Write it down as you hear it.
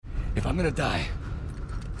I'm gonna die.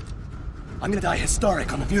 I'm gonna die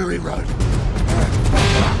historic on the Fury Road.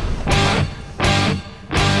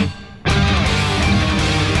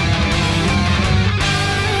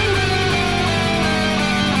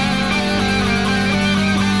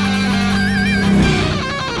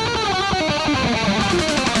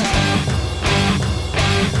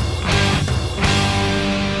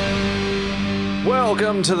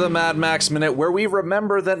 Welcome to the Mad Max Minute, where we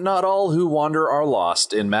remember that not all who wander are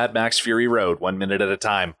lost in Mad Max Fury Road, 1 minute at a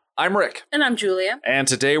time. I'm Rick. And I'm Julia. And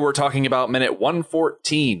today we're talking about minute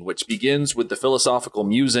 114, which begins with the philosophical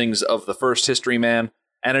musings of the first history man,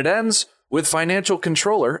 and it ends with financial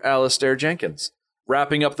controller Alastair Jenkins.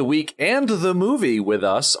 Wrapping up the week and the movie with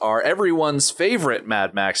us are everyone's favorite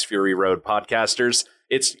Mad Max Fury Road podcasters.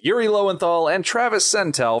 It's Yuri Lowenthal and Travis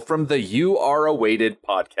Sentel from the You Are Awaited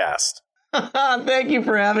podcast. Thank you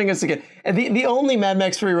for having us again. And the only Mad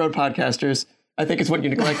Max Fury Road podcasters, I think is what you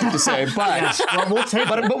neglected to say. But yes, well, we'll take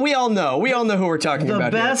but we all know. We all know who we're talking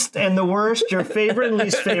about. The best and the worst, your favorite and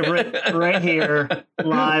least favorite, right here,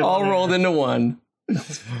 live. All rolled into one.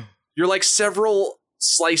 You're like several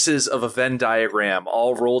slices of a Venn diagram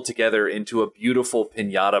all rolled together into a beautiful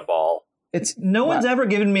piñata ball. It's no one's ever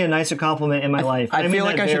given me a nicer compliment in my life. I feel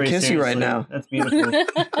like I should kiss you right now. That's beautiful.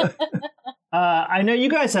 I know you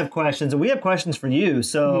guys have questions, and we have questions for you.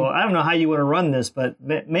 So I don't know how you want to run this, but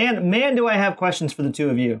man, do I have questions for the two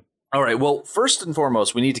of you. All right. Well, first and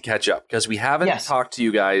foremost, we need to catch up because we haven't talked to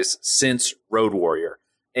you guys since Road Warrior.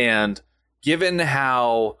 And given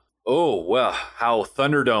how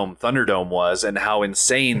Thunderdome was and how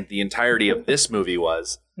insane the entirety of this movie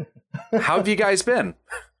was, how have you guys been?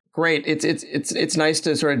 Great. It's nice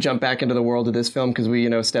to sort of jump back into the world of this film because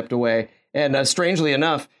we stepped away. And strangely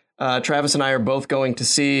enough, Travis and I are both going to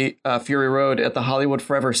see Fury Road at the Hollywood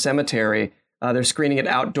Forever Cemetery. They're screening it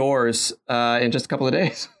outdoors in just a couple of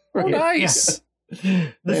days. Oh, nice.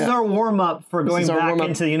 This is our warm-up for going back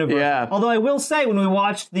into the universe. Yeah. Although I will say, when we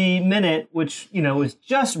watched the minute, which was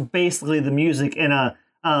just basically the music and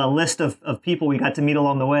a list of people we got to meet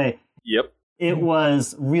along the way. Yep. It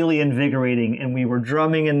was really invigorating, and we were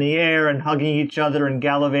drumming in the air and hugging each other and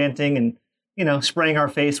gallivanting and, spraying our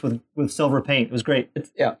face with silver paint. It was great.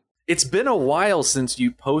 It's been a while since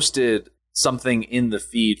you posted something in the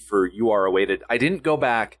feed for You Are Awaited. I didn't go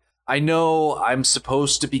back. I know I'm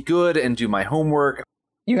supposed to be good and do my homework.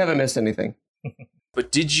 You haven't missed anything.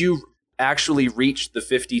 But did you actually reach the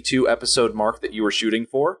 52 episode mark that you were shooting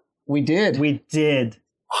for? We did. We did.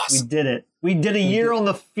 Awesome. We did it. We did a year on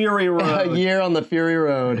the Fury Road. A year on the Fury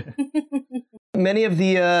Road. Many of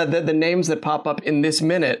the names that pop up in this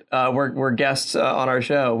minute were guests on our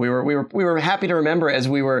show. We were happy to remember as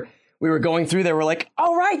we were going through there. We're like,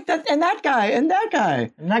 oh right, that guy and that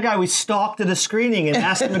guy and that guy. We stalked at a screening and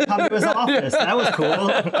asked him to come to his office. That was cool.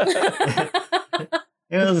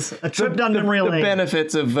 It was a trip down memory lane. The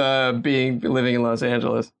benefits of living in Los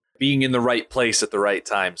Angeles, being in the right place at the right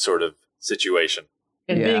time, sort of situation.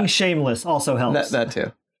 And being shameless also helps. That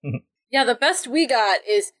too. Yeah, the best we got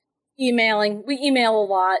is emailing. We email a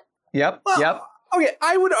lot. Yep. Okay,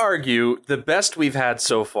 I would argue the best we've had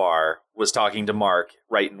so far was talking to Mark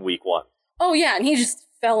right in week 1. Oh, yeah, and he just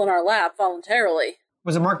fell in our lap voluntarily.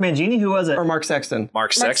 Was it Mark Mangini? Who was it? Or Mark Sexton?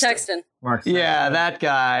 Mark Sexton. Mark Sexton. Yeah, that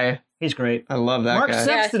guy. He's great. I love that guy. Mark guy.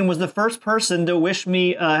 Sexton was the first person to wish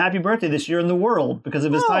me a happy birthday this year in the world because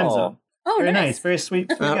of his time zone. Oh, very nice. Very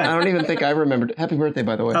sweet. I don't even think I remembered. Happy birthday,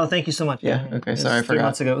 by the way. Oh, thank you so much. Yeah. Okay. Sorry, I forgot. 3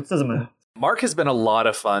 months ago. It doesn't matter. Mark has been a lot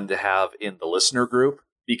of fun to have in the listener group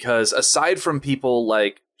because aside from people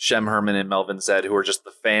like Shem Herman and Melvin Zed, who are just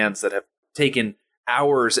the fans that have taken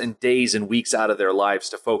hours and days and weeks out of their lives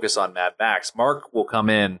to focus on Mad Max, Mark will come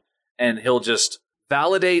in and he'll just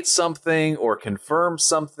validate something or confirm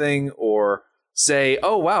something or say,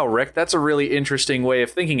 oh, wow, Rick, that's a really interesting way of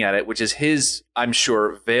thinking at it, which is his, I'm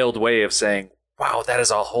sure, veiled way of saying, wow, that is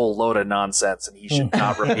a whole load of nonsense, and he should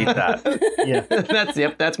not repeat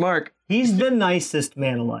that. That's Mark. He's the nicest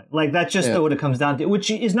man alive. Like, that's just what it comes down to, which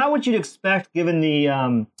is not what you'd expect given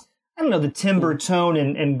the, the timber tone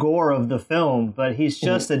and gore of the film, but he's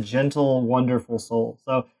just a gentle, wonderful soul.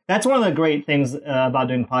 So that's one of the great things about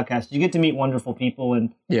doing podcasts. You get to meet wonderful people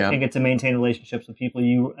and get to maintain relationships with people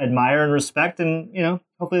you admire and respect, and,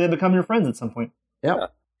 hopefully they become your friends at some point. Yeah.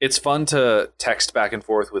 It's fun to text back and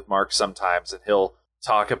forth with Mark sometimes, and he'll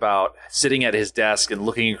talk about sitting at his desk and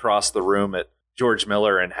looking across the room at George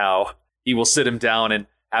Miller and how he will sit him down and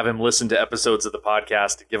have him listen to episodes of the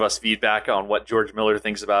podcast to give us feedback on what George Miller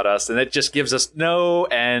thinks about us. And it just gives us no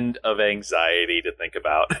end of anxiety to think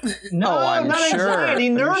about. No, I'm not sure. anxiety,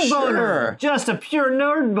 nerd boner. Sure. Just a pure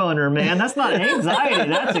nerd boner, man. That's not anxiety.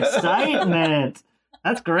 That's excitement.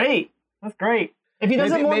 That's great. That's great. If he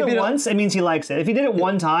does it more than once, it means he likes it. If he did it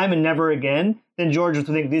one time and never again, then George would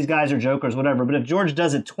think these guys are jokers, whatever. But if George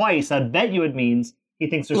does it twice, I bet you it means he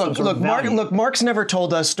thinks there's some sort of value. Mark's never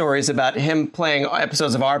told us stories about him playing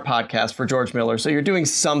episodes of our podcast for George Miller, so you're doing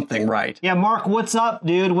something right. Yeah, Mark, what's up,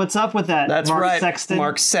 dude? What's up with that? That's Mark right, Sexton.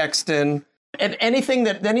 Mark Sexton. And anything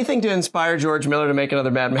to inspire George Miller to make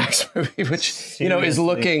another Mad Max movie, which is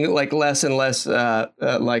looking like less and less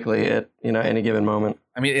likely at any given moment.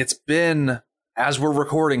 I mean, it's been, as we're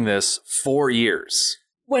recording this, 4 years.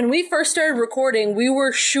 When we first started recording, we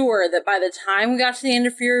were sure that by the time we got to the end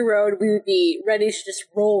of Fury Road, we would be ready to just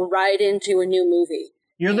roll right into a new movie.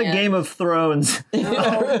 You're the Game of Thrones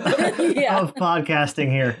of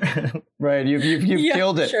podcasting here. Right, you've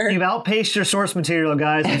killed it. Sure. You've outpaced your source material,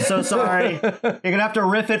 guys. I'm so sorry. You're going to have to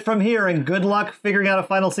riff it from here, and good luck figuring out a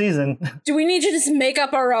final season. Do we need to just make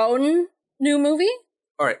up our own new movie?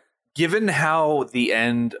 All right. Given how the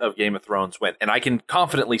end of Game of Thrones went, and I can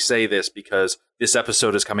confidently say this because this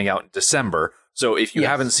episode is coming out in December, so if you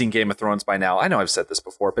haven't seen Game of Thrones by now, I know I've said this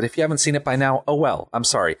before, but if you haven't seen it by now, oh well, I'm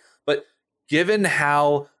sorry. But given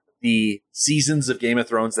how the seasons of Game of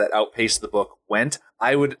Thrones that outpaced the book went,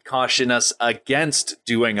 I would caution us against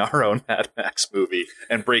doing our own Mad Max movie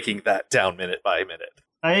and breaking that down minute by minute.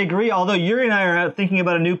 I agree, although Yuri and I are thinking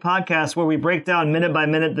about a new podcast where we break down minute by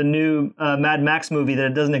minute the new Mad Max movie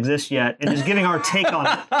that doesn't exist yet and just giving our take on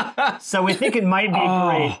it. So we think it might be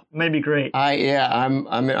great. It might be great. I'm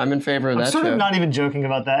in favor of that. I'm sort of not even joking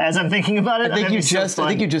about that as I'm thinking about it. I think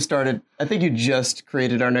you just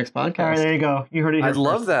created our next podcast. All right, there you go. You heard it here I'd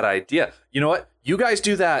love that idea. You know what? You guys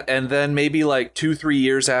do that, and then maybe like 2-3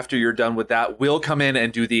 years after you're done with that, we'll come in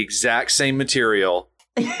and do the exact same material.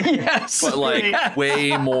 Yes, but like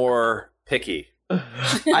way more picky.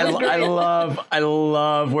 I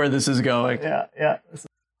love where this is going. Yeah.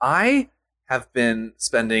 I have been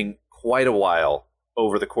spending quite a while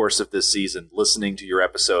over the course of this season listening to your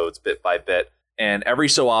episodes bit by bit, and every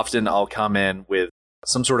so often I'll come in with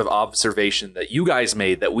some sort of observation that you guys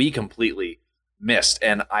made that we completely missed,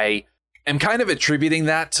 and I am kind of attributing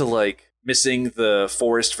that to like missing the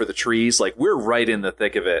forest for the trees. Like we're right in the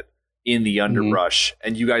thick of it in the underbrush,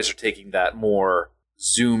 and you guys are taking that more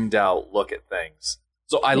zoomed out look at things.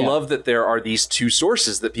 So I love that there are these two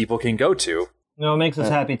sources that people can go to. No, it makes us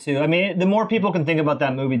happy too. I mean, the more people can think about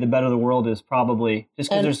that movie, the better the world is, probably, just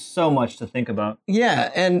because there's so much to think about. Yeah,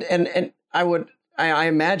 and I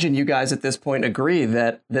imagine you guys at this point agree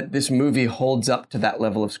that this movie holds up to that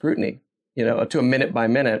level of scrutiny, to a minute by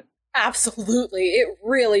minute. Absolutely, it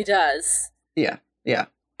really does. Yeah.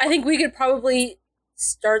 I think we could probably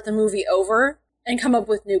start the movie over and come up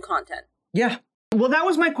with new content. Yeah. Well, that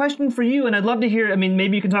was my question for you, and I'd love to hear, I mean,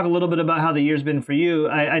 maybe you can talk a little bit about how the year's been for you.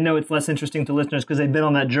 I know it's less interesting to listeners because they've been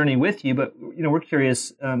on that journey with you, but, we're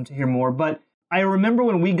curious to hear more. But I remember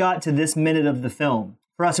when we got to this minute of the film,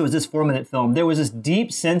 for us it was this 4-minute film, there was this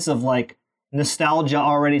deep sense of, like, nostalgia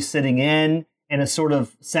already sitting in, and a sort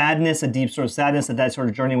of sadness, a deep sort of sadness that sort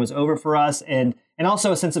of journey was over for us, and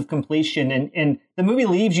also a sense of completion. And the movie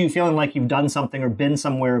leaves you feeling like you've done something or been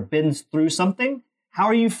somewhere, been through something. How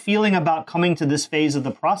are you feeling about coming to this phase of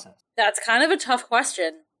the process? That's kind of a tough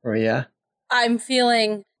question. Oh, yeah? I'm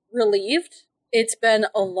feeling relieved. It's been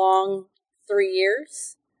a long 3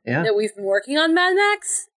 years that we've been working on Mad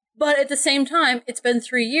Max. But at the same time, it's been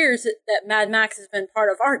 3 years that Mad Max has been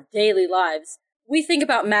part of our daily lives. We think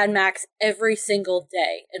about Mad Max every single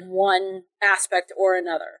day in one aspect or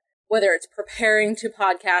another. Whether it's preparing to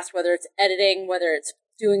podcast, whether it's editing, whether it's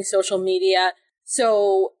doing social media.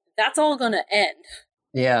 So that's all going to end.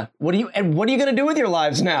 Yeah. What are you going to do with your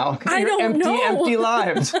lives now? I don't know. Empty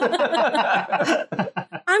lives. I'm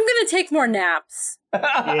going to take more naps.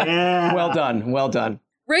 Yeah. Well done.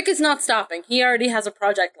 Rick is not stopping. He already has a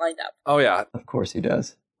project lined up. Oh, yeah. Of course he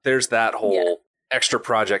does. There's that whole extra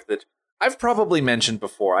project that I've probably mentioned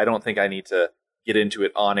before. I don't think I need to get into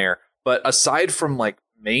it on air. But aside from like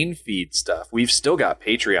main feed stuff, we've still got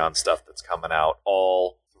Patreon stuff that's coming out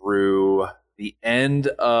all through the end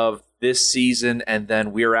of this season, and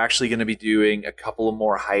then we're actually going to be doing a couple of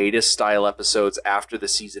more hiatus style episodes after the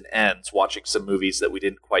season ends, watching some movies that we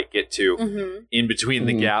didn't quite get to in between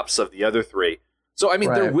the gaps of the other 3. So I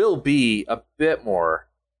mean, there will be a bit more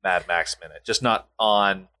Mad Max Minute, just not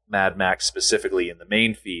on Mad Max specifically in the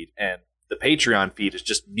main feed, and the Patreon feed is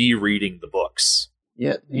just me reading the books.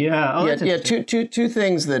 Yeah. Two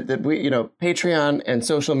things that we, Patreon and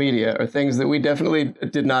social media are things that we definitely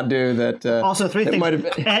did not do. That also 3 things. Might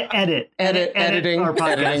have been editing our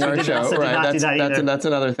show. Right. That's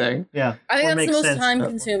another thing. Yeah. I think that's the most time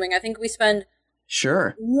consuming. I think we spend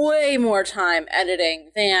way more time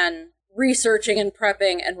editing than researching and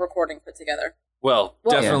prepping and recording put together. Well,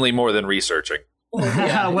 definitely more than researching. We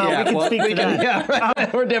can speak to that. Yeah,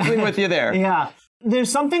 right. We're definitely with you there. Yeah.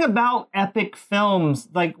 There's something about epic films,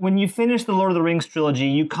 like when you finish the Lord of the Rings trilogy,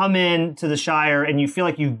 you come in to the Shire and you feel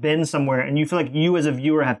like you've been somewhere and you feel like you as a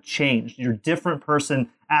viewer have changed. You're a different person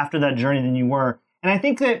after that journey than you were. And I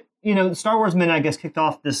think that, Star Wars Minute, I guess, kicked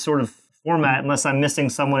off this sort of format, unless I'm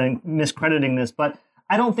missing someone and miscrediting this, but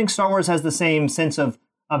I don't think Star Wars has the same sense of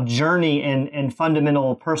journey and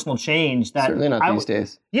fundamental personal change that certainly not these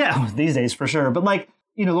days. Yeah, these days for sure. But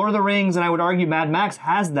Lord of the Rings, and I would argue Mad Max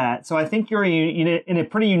has that. So I think you're in a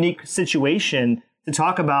pretty unique situation to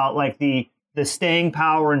talk about like the staying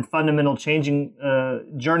power and fundamental changing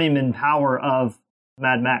journeyman power of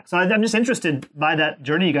Mad Max. So I'm just interested by that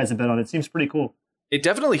journey you guys have been on. It seems pretty cool. It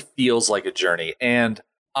definitely feels like a journey, and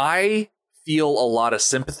I feel a lot of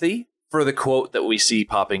sympathy for the quote that we see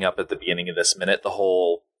popping up at the beginning of this minute, the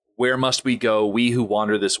whole, where must we go, we who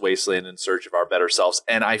wander this wasteland in search of our better selves.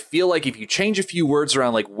 And I feel like if you change a few words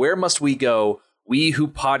around, like, where must we go, we who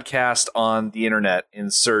podcast on the internet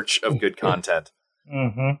in search of good content.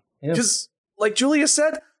 Because, like Julia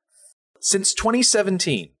said, since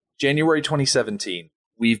 2017, January 2017,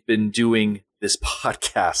 we've been doing this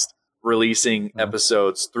podcast, releasing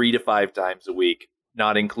episodes 3 to 5 times a week,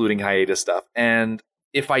 not including hiatus stuff. And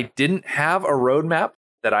if I didn't have a roadmap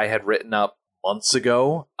that I had written up months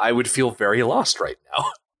ago, I would feel very lost right now.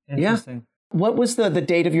 Interesting. Yeah. What was the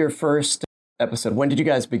date of your first episode? When did you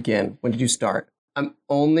guys begin? When did you start? I'm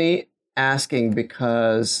only asking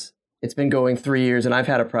because it's been going 3 years and I've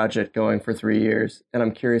had a project going for 3 years, and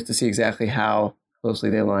I'm curious to see exactly how closely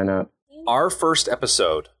they line up. Our first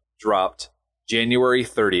episode dropped January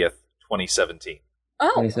 30th, 2017. Oh.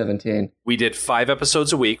 2017. We did 5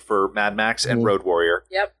 episodes a week for Mad Max and Road Warrior.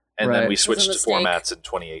 Yep. And then we switched to formats in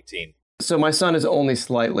 2018. So my son is only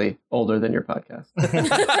slightly older than your podcast.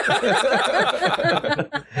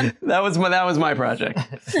 That was my project.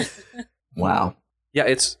 Wow. Yeah,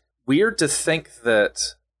 it's weird to think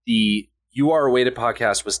that the You Are Awaited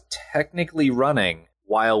podcast was technically running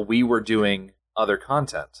while we were doing other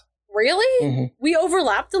content. Really? Mm-hmm. We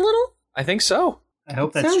overlapped a little? I I think so. I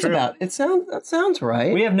hope that's true. That sounds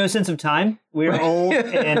right. We have no sense of time. We're old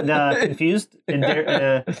and confused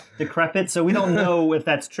and decrepit, so we don't know if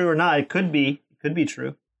that's true or not. It could be. It could be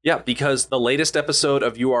true. Yeah, because the latest episode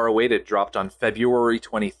of You Are Awaited dropped on February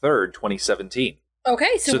 23rd, 2017.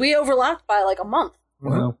 Okay, so we overlapped by like a month.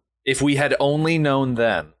 Wow. If we had only known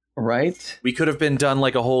then, right, we could have been done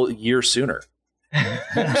like a whole year sooner.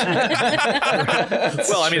 Well,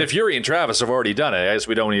 I mean, if Yuri and Travis have already done it, I guess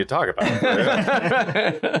we don't need to talk about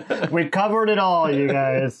it. We covered it all, you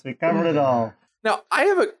guys. We covered it all. Now, I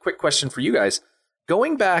have a quick question for you guys.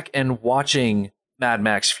 Going back and watching Mad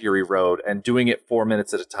Max Fury Road and doing it 4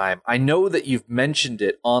 minutes at a time, I know that you've mentioned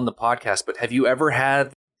it on the podcast, but have you ever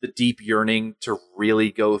had the deep yearning to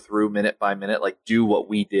really go through minute by minute, like do what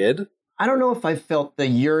we did? I don't know if I felt the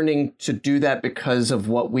yearning to do that because of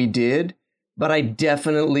what we did, but I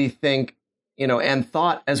definitely think, and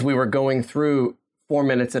thought as we were going through 4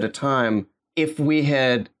 minutes at a time, if we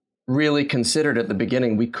had really considered at the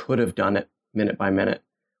beginning, we could have done it minute by minute.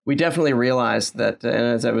 We definitely realized that, and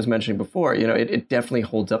as I was mentioning before, it definitely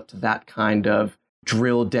holds up to that kind of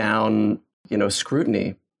drill down,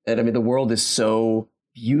 scrutiny. And I mean, the world is so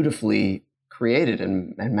beautifully created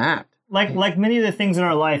and mapped. Like many of the things in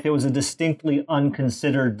our life, it was a distinctly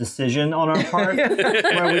unconsidered decision on our part,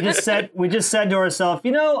 where we just said to ourselves,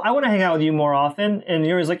 I want to hang out with you more often. And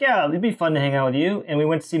Yuri's like, yeah, it'd be fun to hang out with you. And we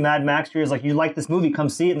went to see Mad Max. Yuri's like, you like this movie? Come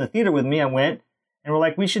see it in the theater with me. I went. And we're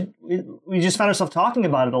like, we just found ourselves talking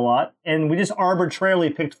about it a lot. And we just arbitrarily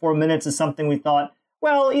picked 4 minutes as something we thought,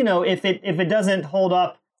 well, if it doesn't hold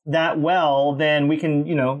up that well, then we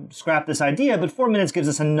can, scrap this idea. But 4 minutes gives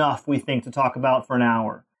us enough, we think, to talk about for an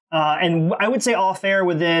hour. And I would say off air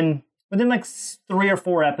within like 3 or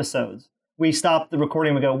 4 episodes, we stopped the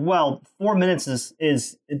recording and we go, well, 4 minutes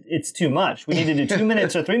it's too much. We need to do 2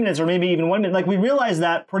 minutes or 3 minutes or maybe even 1 minute. Like we realized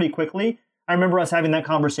that pretty quickly. I remember us having that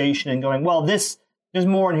conversation and going, well, there's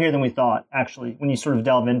more in here than we thought, actually, when you sort of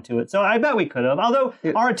delve into it. So I bet we could have. Although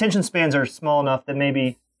our attention spans are small enough that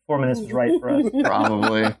maybe 4 minutes is right for us.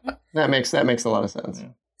 Probably. That makes a lot of sense. Yeah.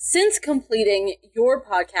 Since completing your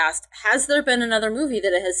podcast, has there been another movie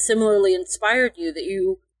that has similarly inspired you that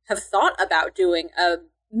you have thought about doing a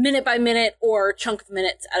minute by minute or chunk of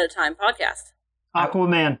minutes at a time podcast?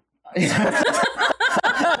 Aquaman.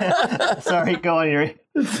 Sorry, go on, Yuri.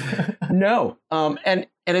 No. And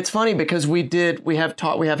it's funny because we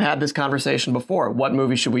have had this conversation before. What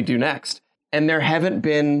movie should we do next? And there haven't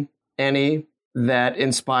been any that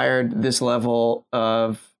inspired this level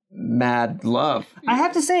of mad love. I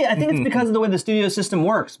have to say, I think it's because of the way the studio system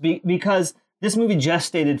works. Because this movie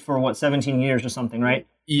gestated for 17 years or something, right?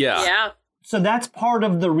 Yeah. Yeah. So that's part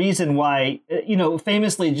of the reason why,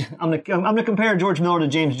 famously, I'm gonna compare George Miller to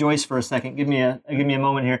James Joyce for a second. Give me a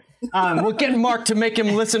moment here. We'll get Mark to make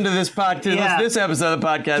him listen to this podcast, this episode of the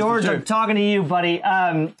podcast. George, sure. I'm talking to you, buddy.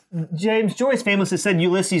 James Joyce famously said,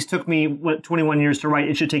 "Ulysses took me 21 years to write.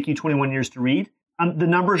 It should take you 21 years to read." The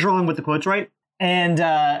number's wrong, but the quote's right. And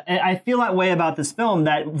I feel that way about this film.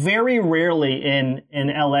 That very rarely in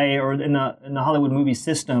LA or in the Hollywood movie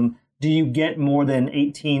system do you get more than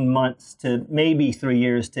 18 months to maybe 3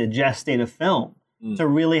 years to gestate a film, to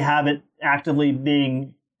really have it actively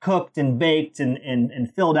being cooked and baked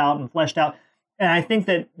and filled out and fleshed out. And I think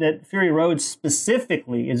that Fury Road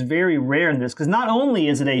specifically is very rare in this, because not only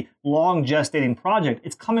is it a long gestating project,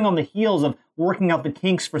 it's coming on the heels of working out the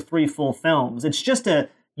kinks for 3 full films. It's just a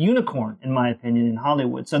unicorn, in my opinion, in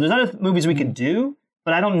Hollywood. So there's other movies we could do,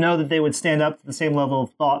 but I don't know that they would stand up to the same level of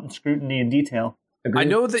thought and scrutiny and detail. Agreed. I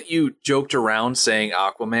know that you joked around saying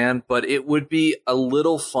Aquaman, but it would be a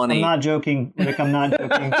little funny. I'm not joking, Rick. I'm not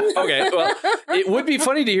joking. Okay, well, it would be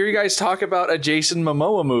funny to hear you guys talk about a Jason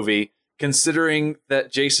Momoa movie, considering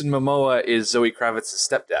that Jason Momoa is Zoe Kravitz's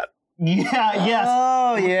stepdad. Yeah, yes.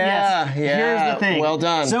 Oh, yeah, yes. yeah. Here's the thing. Well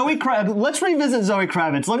done. Let's revisit Zoe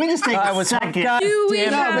Kravitz. Let me just take a second. God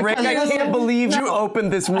damn it, Rick, I can't believe you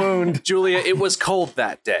opened this wound. Julia, it was cold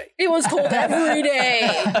that day. It was cold every day.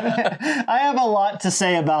 I have a lot to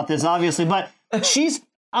say about this, obviously, but she's,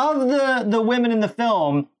 of the women in the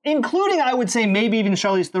film, including, I would say, maybe even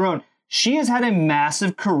Charlize Theron, she has had a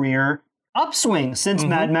massive career upswing since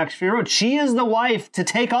Mad Max Fury Road. She is the wife to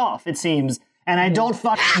take off, it seems. And I don't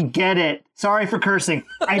fucking get it. Sorry for cursing.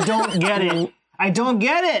 I don't get it. I don't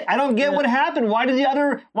get it. I don't get what happened. Why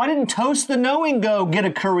didn't Toast the Knowing go get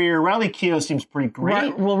a career? Riley Keough seems pretty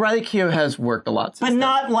great. Well, Riley Keough has worked a lot since but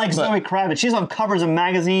not then. like Zoe Kravitz. She's on covers of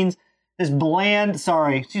magazines. She's bland.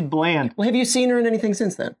 Well, have you seen her in anything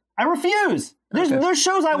since then? I refuse. There's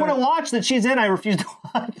shows I want to watch that she's in. I refuse to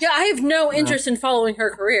watch. Yeah, I have no interest in following her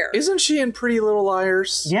career. Isn't she in Pretty Little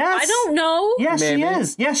Liars? Yes. I don't know. Yes, Maybe. she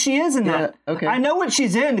is. Yes, she is in that. Okay. I know what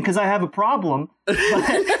she's in because I have a problem, but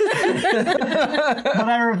I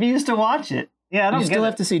refuse to watch it. Yeah, I don't You get still it.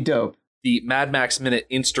 have to see Dope. The Mad Max Minute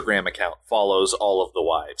Instagram account follows all of the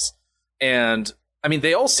wives. And, I mean,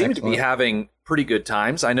 they all seem to be having pretty good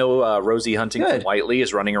times. I know Rosie Huntington-Whiteley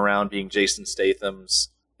is running around being Jason Statham's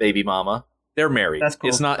baby mama. They're married. That's cool.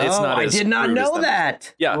 It's not. I as did not crude as know them.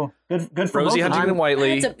 that. Yeah, Cool. Good for Rosie both of them.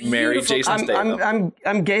 Huntington-Whiteley That's a married beautiful Jason Statham.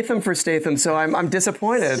 I'm Gatham for Statham, so I'm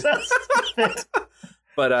disappointed.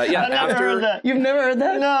 But yeah, I never heard that. You've never heard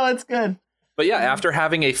that? No, it's good. But yeah, after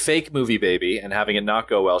having a fake movie baby and having it not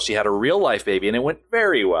go well, she had a real life baby, and it went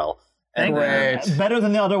very well. And Great. Better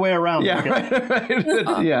than the other way around. Yeah,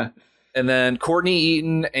 right. Yeah. And then Courtney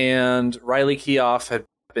Eaton and Riley Keough had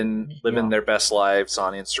been living their best lives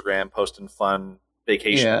on Instagram, posting fun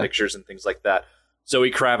vacation pictures and things like that. Zoe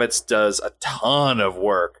Kravitz does a ton of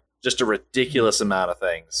work, just a ridiculous amount of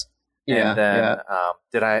things. Yeah. And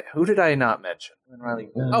then who did I not mention?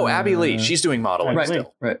 Abby Lee. She's doing modeling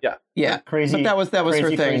still. Right. Yeah. Yeah. Crazy. But that was crazy, her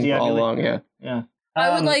thing crazy all Abby Lee. along. Yeah. Yeah.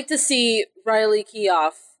 I would like to see Riley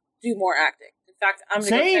Keough do more acting. In fact, I'm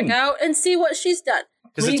going to go check out and see what she's done.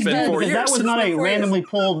 Because it's been 4 years. That was not a randomly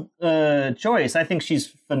pulled choice. I think she's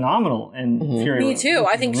phenomenal in Fury Road. Me too.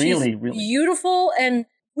 I think really, she's really beautiful, and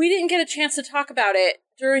we didn't get a chance to talk about it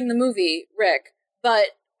during the movie, Rick, but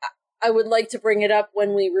I would like to bring it up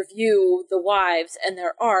when we review the wives and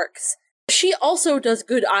their arcs. She also does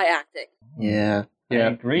good eye acting. Yeah. I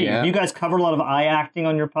agree. Yeah. You guys cover a lot of eye acting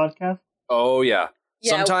on your podcast? Oh, yeah.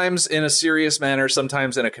 Yeah. Sometimes in a serious manner,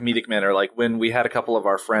 sometimes in a comedic manner. Like when we had a couple of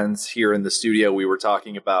our friends here in the studio, we were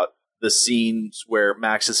talking about the scenes where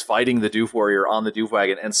Max is fighting the Doof Warrior on the Doof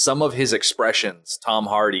Wagon, and some of his expressions, Tom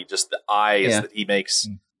Hardy, just the eyes that he makes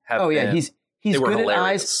have he's good at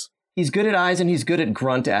eyes. He's good at eyes, and he's good at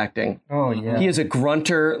grunt acting. Oh, yeah. He is a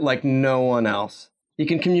grunter like no one else. He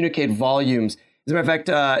can communicate volumes. As a matter of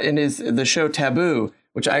fact, in the show Taboo,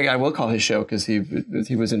 which I will call his show because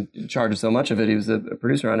he was in charge of so much of it. He was a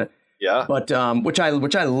producer on it. Yeah. But which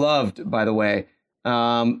I loved, by the way.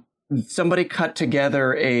 Somebody cut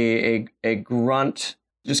together a grunt,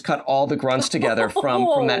 just cut all the grunts together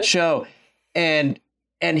from that show, and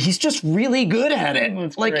he's just really good at it.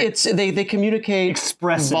 That's like great. it's they communicate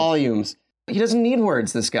Expressive. volumes. He doesn't need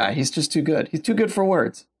words. This guy, he's just too good. He's too good for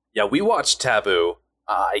words. Yeah, we watched Taboo.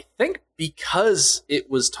 I think because it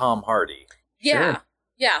was Tom Hardy. Yeah. Sure.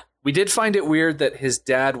 Yeah. We did find it weird that his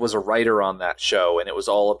dad was a writer on that show, and it was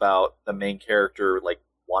all about the main character like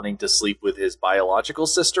wanting to sleep with his biological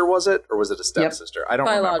sister, was it? Or was it a stepsister? I don't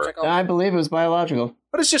remember. I believe it was biological.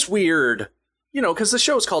 But it's just weird, because the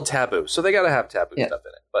show's called Taboo, so they got to have taboo stuff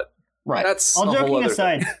in it. But that's all a whole joking other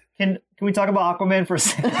aside. Can we talk about Aquaman for a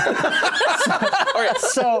second? All right,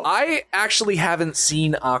 so I actually haven't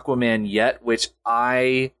seen Aquaman yet, which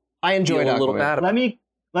I enjoyed a little bad about.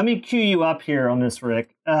 Let me cue you up here on this,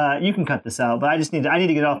 Rick. You can cut this out, but I need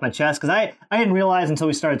to get it off my chest because I hadn't realized until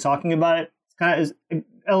we started talking about it. It's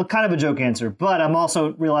kind of a joke answer, but I'm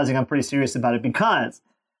also realizing I'm pretty serious about it because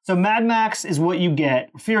Mad Max is what you get.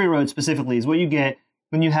 Fury Road specifically is what you get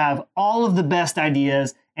when you have all of the best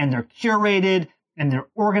ideas and they're curated and they're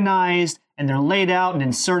organized and they're laid out and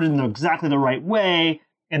inserted in exactly the right way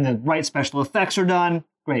and the right special effects are done.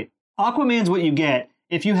 Great. Aquaman's what you get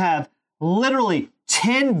if you have literally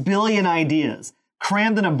 10 billion ideas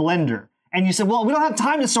crammed in a blender. And you said, well, we don't have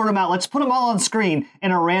time to sort them out. Let's put them all on screen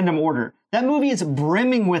in a random order. That movie is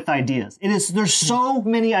brimming with ideas. There's so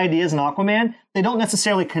many ideas in Aquaman. They don't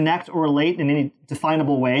necessarily connect or relate in any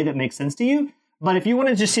definable way that makes sense to you. But if you want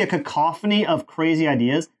to just see a cacophony of crazy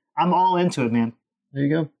ideas, I'm all into it, man. There you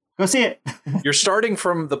go. Go see it. You're starting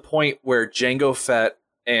from the point where Jango Fett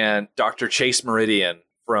and Dr. Chase Meridian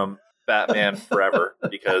from Batman Forever,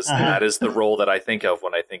 because that is the role that I think of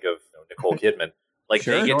when I think of Nicole Kidman. Like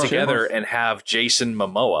they get together and have Jason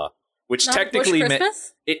Momoa, which technically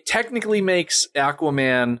makes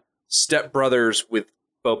Aquaman stepbrothers with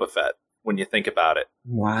Boba Fett when you think about it.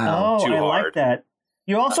 Wow. Oh, I like that.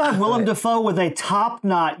 You also have Willem Dafoe with a top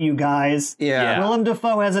knot, you guys. Yeah. Willem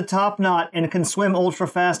Dafoe has a top knot and can swim ultra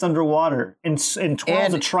fast underwater and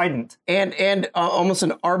twirls a trident. And almost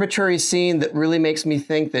an arbitrary scene that really makes me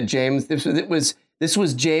think that this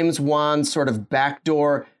was James Wan's sort of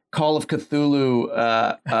backdoor Call of Cthulhu,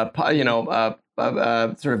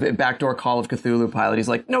 sort of backdoor Call of Cthulhu pilot. He's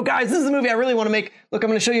like, no, guys, this is a movie I really want to make. Look, I'm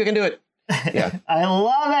going to show you I can do it. Yeah. I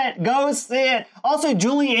love it. Go see it. Also,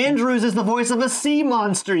 Julie Andrews is the voice of a sea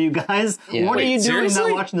monster, you guys. Yeah. What are you doing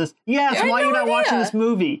not watching this? Yes, why are you not watching this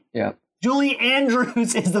movie? Yeah. Julie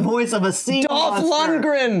Andrews is the voice of a sea monster. Dolph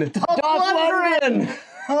Lundgren.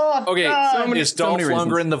 Oh, okay, God. Is Dolph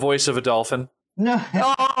Lundgren the voice of a dolphin? No.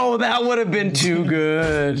 Oh, that would have been too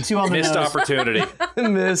good. Too on the Missed nose. opportunity.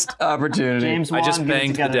 Missed opportunity. James I Wan just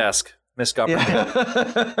banged the desk. Missed opportunity.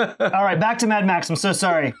 Yeah. All right, back to Mad Max. I'm so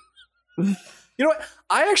sorry. You know what?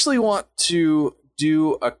 I actually want to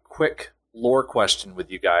do a quick lore question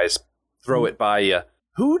with you guys. Throw it by you.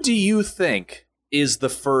 Who do you think is the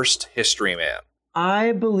first History Man?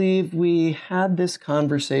 I believe we had this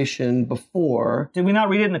conversation before. Did we not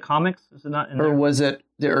read it in the comics? Is it not in there? Or was it?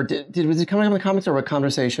 Or was it coming up in the comics or a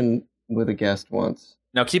conversation with a guest once?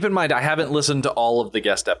 Now, keep in mind, I haven't listened to all of the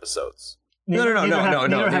guest episodes. No.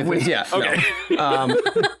 Yeah. Okay.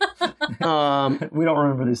 We don't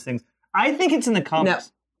remember these things. I think it's in the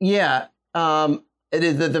comics. Now, it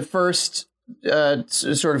is the first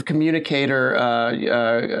sort of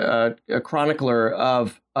communicator, chronicler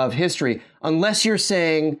of history. Unless you're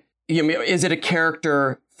saying, is it a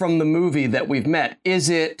character from the movie that we've met? Is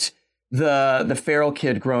it the feral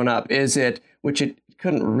kid grown up? Is it, which it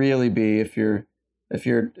couldn't really be if you're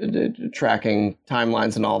tracking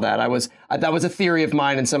timelines and all that. That was a theory of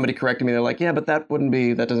mine, and somebody corrected me. They're like, yeah, but that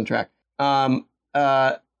doesn't track.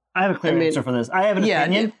 I have a clear answer for this. I have an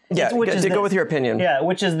opinion. Go with your opinion. Yeah,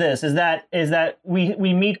 which is this: is that we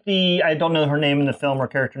meet I don't know her name in the film or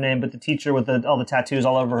character name, but the teacher with all the tattoos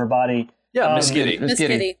all over her body. Yeah, Miss Kitty. Miss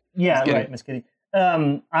Kitty. Yeah, right, Miss Kitty.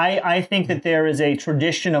 I think that there is a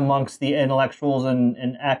tradition amongst the intellectuals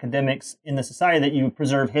and academics in the society that you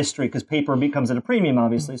preserve history because paper becomes at a premium,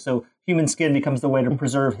 obviously. So human skin becomes the way to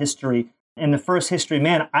preserve history. And the first History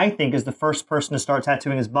Man, I think, is the first person to start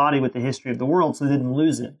tattooing his body with the history of the world so they didn't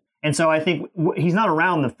lose it. And so I think he's not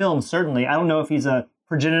around in the film, certainly. I don't know if he's a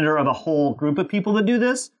progenitor of a whole group of people that do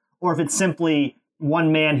this, or if it's simply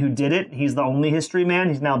one man who did it. He's the only History Man.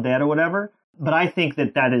 He's now dead or whatever. But I think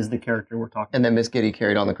that is the character we're talking about. And then Miss Kitty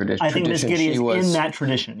carried on the tradition. I think Miss Kitty is in that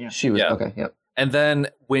tradition, yeah. She was, okay, yeah. And then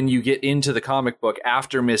when you get into the comic book,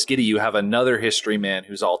 after Miss Kitty, you have another History Man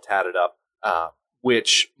who's all tatted up,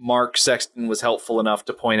 which Mark Sexton was helpful enough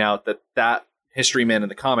to point out that History Man in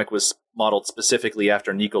the comic was modeled specifically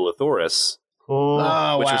after Nico Lathoris, Cool.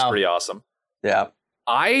 which was pretty awesome. Yeah.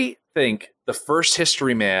 I think the first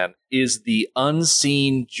History Man is the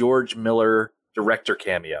unseen George Miller director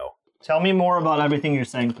cameo. Tell me more about everything you're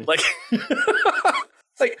saying, please.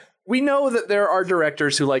 Like we know that there are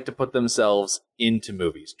directors who like to put themselves into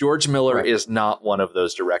movies. George Miller is not one of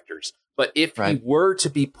those directors. But if he were to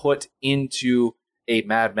be put into a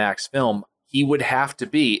Mad Max film, he would have to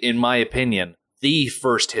be, in my opinion, the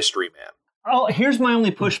first History Man. Oh, here's my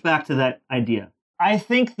only pushback to that idea. I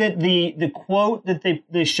think that the quote that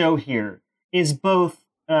they show here is both,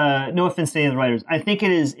 no offense to any of the writers, I think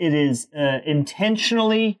it is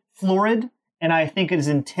intentionally florid, and I think it is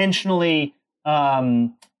intentionally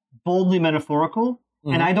boldly metaphorical.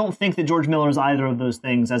 Mm-hmm. And I don't think that George Miller is either of those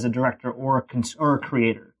things as a director or a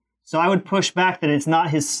creator. So I would push back that it's not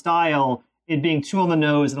his style, it being too on the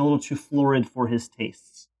nose and a little too florid for his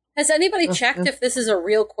tastes. Has anybody checked if this is a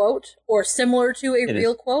real quote or similar to a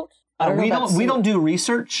real quote? We don't do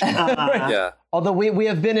research. Yeah. Although we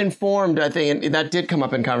have been informed, I think, and that did come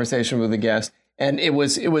up in conversation with the guest, and it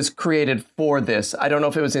was created for this. I don't know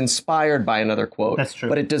if it was inspired by another quote. That's true.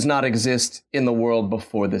 But it does not exist in the world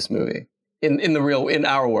before this movie. In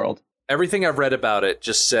our world. Everything I've read about it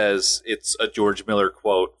just says it's a George Miller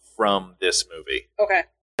quote from this movie. Okay.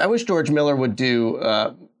 I wish George Miller would do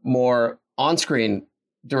more on-screen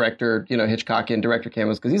director, Hitchcockian director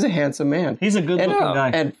cameos, because he's a handsome man. He's a good-looking guy.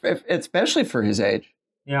 And especially for his age.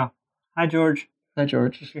 Yeah. Hi, George. Hi,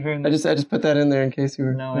 George. If you're hearing I just put that in there in case you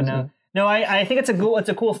were... No, I know. No, I think it's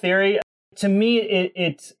a cool theory. To me,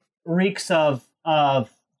 it reeks of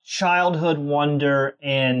childhood wonder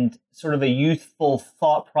and sort of a youthful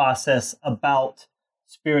thought process about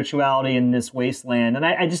spirituality in this wasteland. And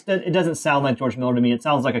it doesn't sound like George Miller to me. It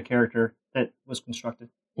sounds like a character that was constructed.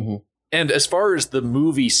 Mm-hmm. And as far as the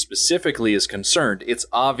movie specifically is concerned, it's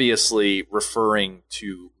obviously referring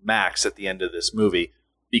to Max at the end of this movie,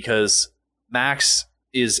 because Max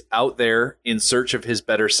is out there in search of his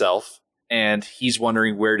better self, and he's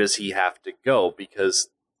wondering where does he have to go, because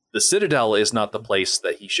the Citadel is not the place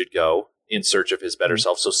that he should go in search of his better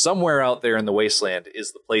self. So somewhere out there in the wasteland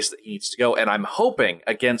is the place that he needs to go. And I'm hoping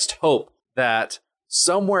against hope that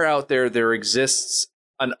somewhere out there exists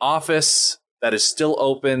an office that is still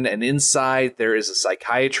open, and inside there is a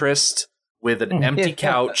psychiatrist with an empty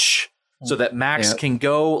couch so that Max can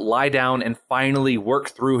go lie down and finally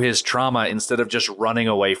work through his trauma instead of just running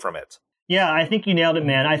away from it. Yeah, I think you nailed it,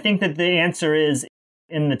 man. I think that the answer is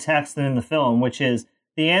in the text and in the film, which is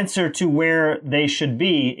the answer to where they should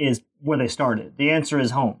be is where they started. The answer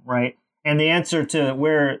is home, right? And the answer to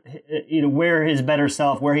where his better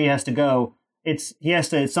self, where he has to go, he has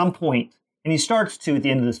to at some point, and he starts to at the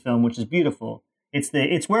end of this film, which is beautiful.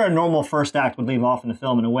 It's where a normal first act would leave off in a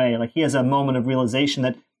film in a way. Like, he has a moment of realization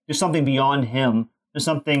that there's something beyond him. There's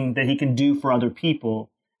something that he can do for other people.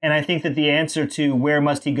 And I think that the answer to where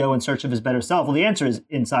must he go in search of his better self, well, the answer is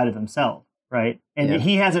inside of himself, right? And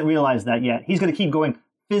he hasn't realized that yet. He's going to keep going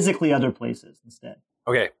physically other places instead.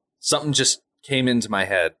 Okay, something just came into my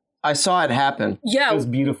head. I saw it happen. Yeah. It was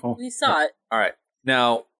beautiful. We saw it. All right.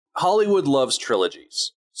 Now, Hollywood loves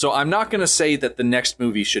trilogies. So I'm not going to say that the next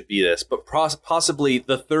movie should be this, but possibly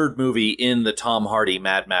the third movie in the Tom Hardy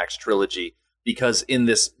Mad Max trilogy, because in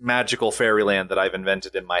this magical fairyland that I've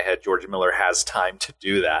invented in my head, George Miller has time to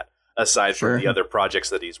do that, aside from the other projects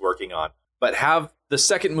that he's working on. But have the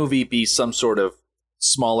second movie be some sort of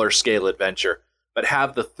smaller scale adventure, but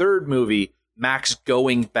have the third movie Max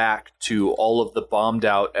going back to all of the bombed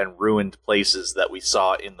out and ruined places that we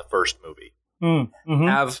saw in the first movie. Mm-hmm.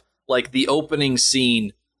 Have like the opening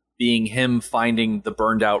scene being him finding the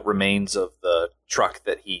burned out remains of the truck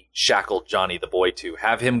that he shackled Johnny the Boy to.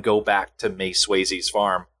 Have him go back to May Swayze's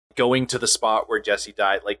farm, going to the spot where Jesse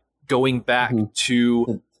died, like going back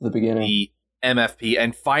to the beginning, the MFP,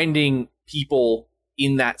 and finding people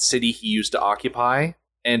in that city he used to occupy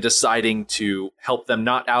and deciding to help them,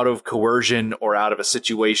 not out of coercion or out of a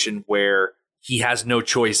situation where he has no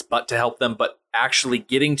choice but to help them, but actually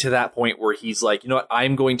getting to that point where he's like, you know what,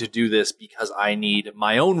 I'm going to do this because I need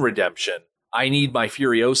my own redemption. I need my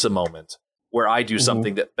Furiosa moment where I do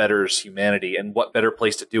something that betters humanity. And what better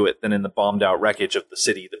place to do it than in the bombed out wreckage of the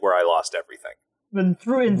city where I lost everything. But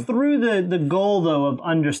through the goal, though, of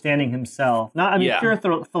understanding himself. Pure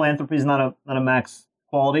philanthropy is not a Max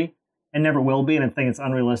quality and never will be. And I think it's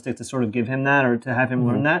unrealistic to sort of give him that or to have him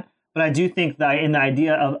learn that. But I do think that in the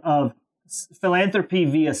idea of philanthropy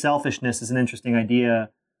via selfishness is an interesting idea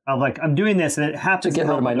of, like, I'm doing this and it happens to get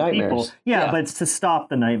rid of my nightmares. People. Yeah, but it's to stop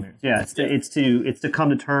the nightmares. Yeah, it's to come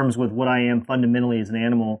to terms with what I am fundamentally as an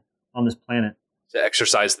animal on this planet. To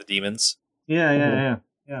exorcise the demons. Yeah.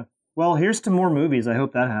 Well, here's to more movies. I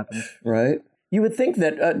hope that happens. Right. You would think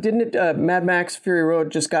that didn't it? Mad Max Fury Road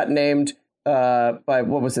just got named by,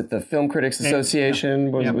 what was it? The Film Critics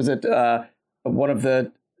Association. Was it one of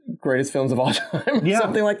the greatest films of all time?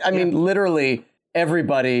 Something like. I mean, literally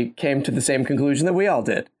everybody came to the same conclusion that we all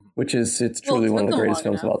did, which is it's truly one of the greatest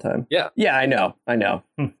films of all time. Yeah. Yeah, I know.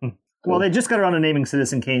 Well, they just got around to naming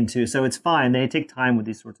Citizen Kane too, so it's fine. They take time with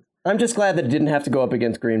these sorts of. I'm just glad that it didn't have to go up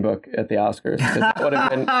against Green Book at the Oscars. That would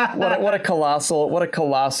have been what a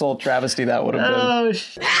colossal travesty that would have been. Oh,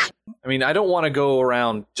 I mean, I don't want to go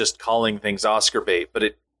around just calling things Oscar bait, but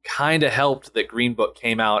it kind of helped that Green Book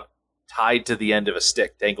came out tied to the end of a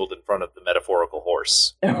stick dangled in front of the metaphorical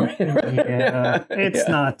horse. Yeah, it's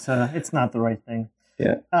not the right thing.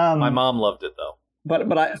 Yeah, my mom loved it though.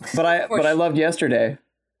 But I loved Yesterday.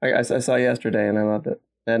 I saw Yesterday and I loved it,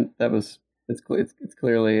 and it's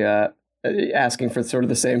clearly asking for sort of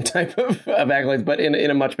the same type of accolades, but in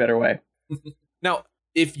a much better way. Now,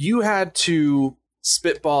 if you had to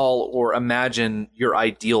spitball or imagine your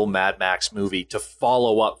ideal Mad Max movie to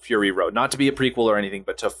follow up Fury Road, not to be a prequel or anything,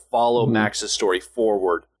 but to follow Max's story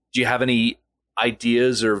forward, do you have any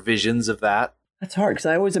ideas or visions of that? That's hard because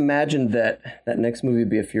I always imagined that next movie would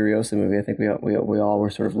be a Furiosa movie. I think we all were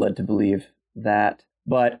sort of led to believe that,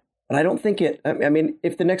 but I don't think it. I mean,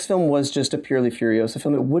 if the next film was just a purely Furiosa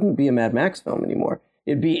film, it wouldn't be a Mad Max film anymore.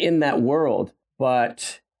 It'd be in that world,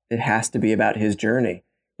 but it has to be about his journey.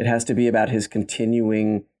 It has to be about his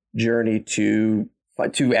continuing journey to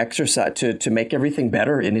exercise, to make everything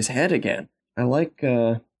better in his head again. I like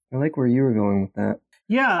where you were going with that.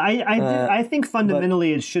 Yeah, I think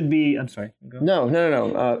fundamentally it should be. I'm sorry. Go.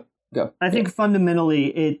 No. Go. I think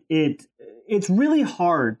fundamentally it's really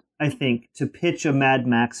hard, I think, to pitch a Mad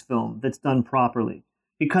Max film that's done properly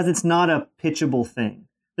because it's not a pitchable thing.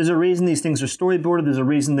 There's a reason these things are storyboarded. There's a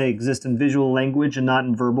reason they exist in visual language and not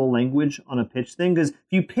in verbal language on a pitch thing. Because if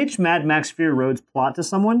you pitch Mad Max Fury Road's plot to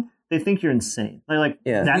someone, they think you're insane.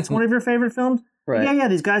 That's one of your favorite films? Right. Yeah,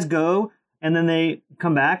 these guys go and then they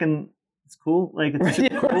come back and it's cool. It's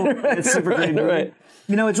super cool. It's super great movie. Right.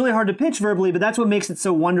 You know, it's really hard to pitch verbally, but that's what makes it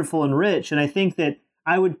so wonderful and rich. And I think that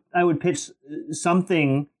I would pitch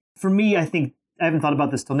something. For me, I think I haven't thought about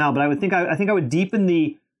this till now, but I think I would deepen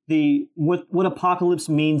the what apocalypse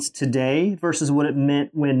means today versus what it meant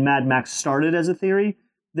when Mad Max started as a theory.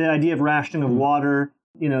 The idea of rationing of water,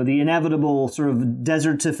 you know, the inevitable sort of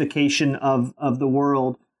desertification of the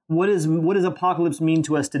world. What does apocalypse mean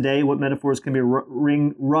to us today? What metaphors can be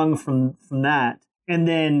wrung from that? And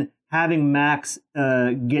then having Max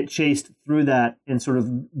get chased through that and sort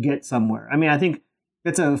of get somewhere. I mean, I think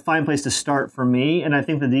it's a fine place to start for me, and I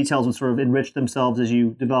think the details would sort of enrich themselves as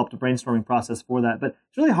you developed a brainstorming process for that. But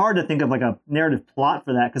it's really hard to think of like a narrative plot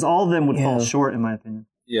for that because all of them would fall short, in my opinion.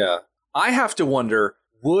 Yeah. I have to wonder,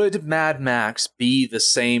 would Mad Max be the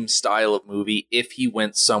same style of movie if he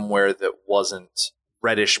went somewhere that wasn't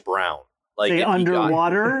reddish brown? Like say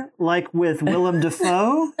underwater, like with Willem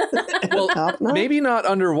Dafoe? Well, maybe not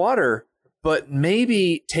underwater, but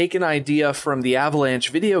maybe take an idea from the Avalanche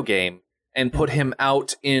video game and put him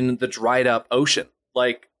out in the dried up ocean.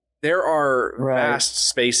 Like, there are vast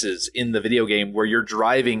spaces in the video game where you're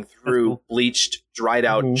driving through bleached, dried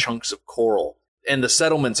out chunks of coral. And the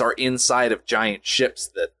settlements are inside of giant ships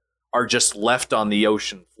that are just left on the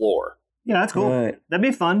ocean floor. Yeah, that's cool. Right. That'd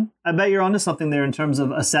be fun. I bet you're onto something there in terms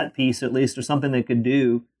of a set piece, at least, or something they could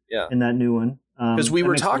do in that new one. Because we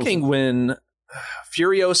were talking when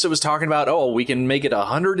Furiosa was talking about, we can make it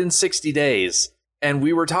 160 days. And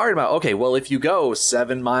we were talking about, okay, well, if you go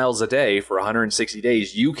 7 miles a day for 160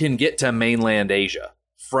 days, you can get to mainland Asia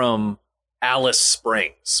from Alice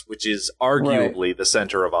Springs, which is arguably the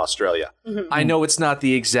center of Australia. Mm-hmm. I know it's not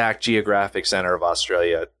the exact geographic center of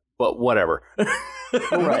Australia, but whatever.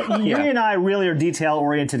 You and I really are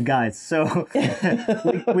detail-oriented guys, so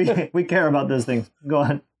we care about those things. Go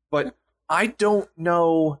on. But I don't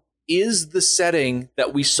know, is the setting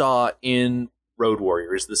that we saw in Road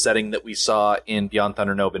Warrior, is the setting that we saw in Beyond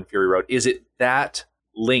Thundernova and Fury Road, is it that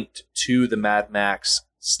linked to the Mad Max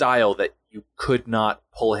style that you could not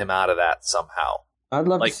pull him out of that somehow? I'd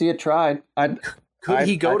love to see it tried. Could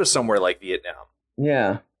he go to somewhere like Vietnam?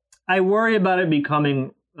 Yeah. I worry about it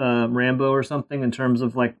becoming Rambo or something in terms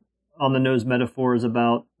of like on the nose metaphors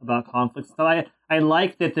about conflict. So I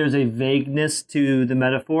like that there's a vagueness to the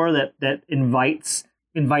metaphor that invites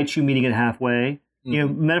you meeting it halfway. You know,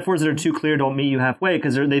 metaphors that are too clear don't meet you halfway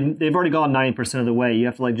because they've already gone 90% of the way. You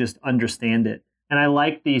have to like just understand it. And I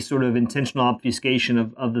like the sort of intentional obfuscation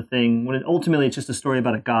of the thing when ultimately it's just a story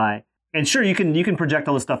about a guy. And sure, you can project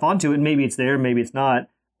all this stuff onto it. Maybe it's there, maybe it's not.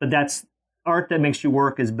 But that's art that makes you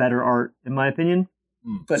work is better art, in my opinion.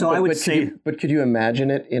 I would say. Could you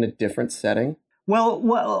imagine it in a different setting? Well,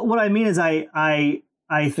 what I mean is I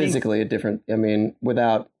think physically a different. I mean,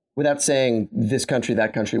 without saying this country,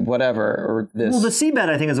 that country, whatever, or this. Well, the seabed,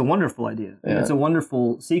 I think, is a wonderful idea. Yeah. It's a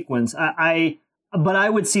wonderful sequence. But I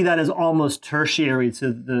would see that as almost tertiary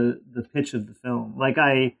to the pitch of the film. Like,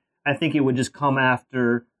 I think it would just come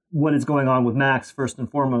after what is going on with Max first and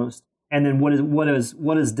foremost, and then what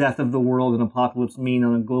does death of the world and apocalypse mean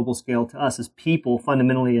on a global scale to us as people,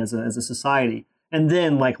 fundamentally as a society, and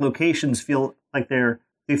then like locations feel like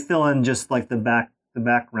they fill in just like the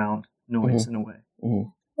background noise in a way. Mm-hmm.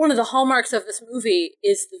 One of the hallmarks of this movie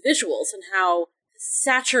is the visuals and how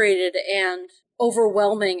saturated and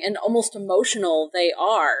overwhelming and almost emotional they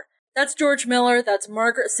are. That's George Miller, that's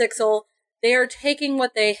Margaret Sixel. They are taking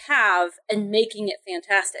what they have and making it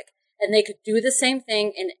fantastic. And they could do the same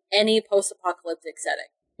thing in any post-apocalyptic setting.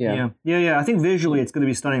 Yeah. I think visually it's going to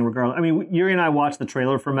be stunning regardless. I mean, Yuri and I watched the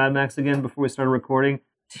trailer for Mad Max again before we started recording.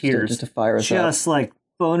 Tears. Just to fire us up. Just like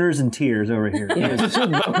boners and tears over here.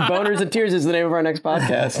 Boners and Tears is the name of our next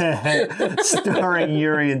podcast. Starring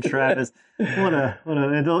Yuri and Travis. It'll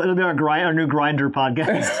be our new Grindr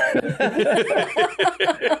podcast.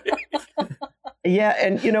 Yeah,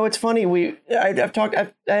 and it's funny. I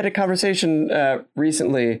had a conversation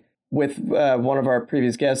recently with one of our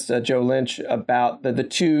previous guests, Joe Lynch, about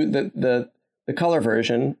the color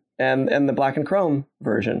version and the black and chrome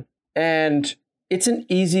version, and it's an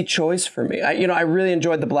easy choice for me. I really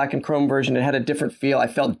enjoyed the black and chrome version. It had a different feel. I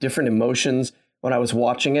felt different emotions when I was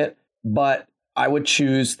watching it, but I would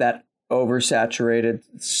choose that oversaturated,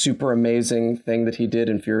 super amazing thing that he did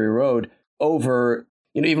in Fury Road over,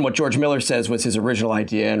 even what George Miller says was his original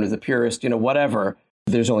idea and was the purest, whatever.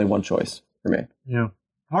 There's only one choice for me. Yeah.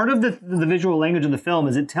 Part of the visual language of the film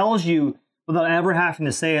is it tells you, without ever having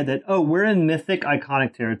to say it, that, we're in mythic,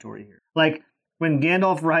 iconic territory here. Like, when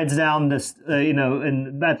Gandalf rides down this,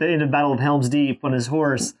 and at the end of Battle of Helm's Deep on his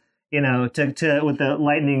horse, with the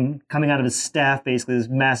lightning coming out of his staff, basically this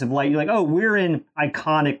massive light, you're like, we're in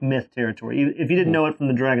iconic myth territory. If you didn't know it from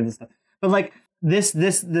the dragons and stuff, but like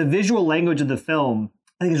the visual language of the film,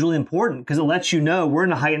 I think is really important because it lets you know we're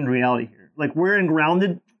in a heightened reality here. Like we're in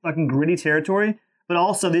grounded, fucking gritty territory, but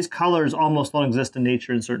also these colors almost don't exist in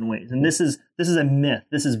nature in certain ways. And this is a myth.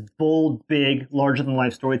 This is bold, big, larger than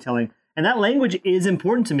life storytelling. And that language is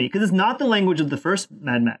important to me because it's not the language of the first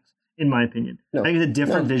Mad Max, in my opinion. No. I think it's a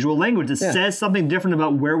different visual language. It says something different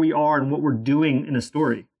about where we are and what we're doing in a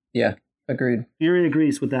story. Yeah, agreed. Yuri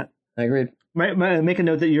agrees with that. I agreed. Make a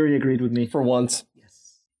note that Yuri agreed with me. For once.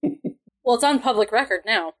 Yes. Well, it's on public record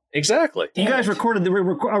now. Exactly. You guys recorded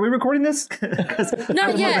are we recording this?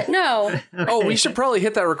 Not yet, no. Oh, we should probably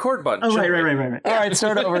hit that record button. Oh, right. All right,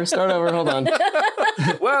 start over. Hold on.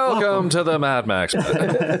 Welcome to the Mad Max.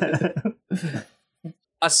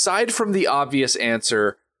 Aside from the obvious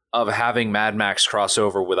answer of having Mad Max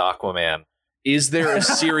crossover with Aquaman, is there a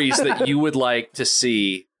series that you would like to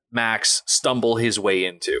see Max stumble his way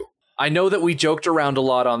into? I know that we joked around a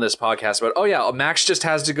lot on this podcast about, Max just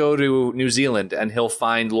has to go to New Zealand and he'll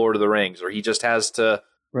find Lord of the Rings, or he just has to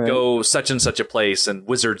go such and such a place and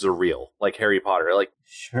wizards are real, like Harry Potter. Like,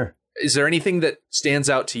 sure. Is there anything that stands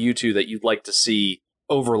out to you two that you'd like to see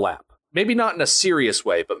overlap? Maybe not in a serious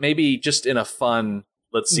way, but maybe just in a fun,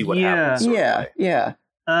 let's see what happens. Yeah.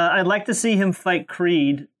 I'd like to see him fight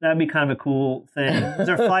Creed. That'd be kind of a cool thing.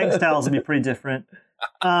 Their fighting styles would be pretty different.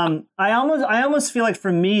 I almost feel like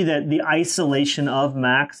for me that the isolation of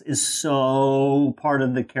Max is so part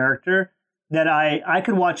of the character that I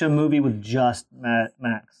could watch a movie with just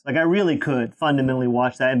Max. Like I really could fundamentally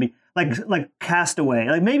watch that and be like Castaway.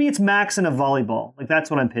 Like maybe it's Max and a volleyball. Like that's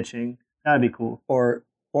what I'm pitching. That'd be cool. Or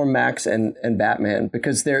Max and Batman,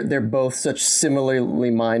 because they're both such similarly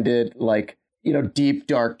minded, like, deep,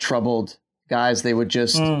 dark, troubled guys. They would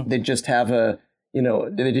just they'd just have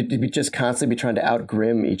they'd just constantly be trying to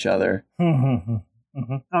outgrim each other.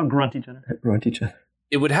 Outgrunt each other.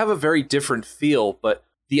 It would have a very different feel, but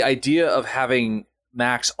the idea of having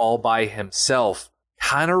Max all by himself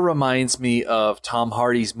kind of reminds me of Tom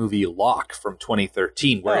Hardy's movie Locke from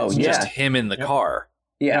 2013, where it's just him in the car.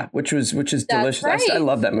 Yeah, which is delicious. Right. I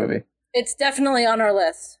love that movie. It's definitely on our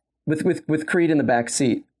list. With Creed in the back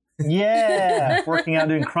seat. Yeah, working out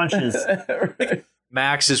doing crunches. Right.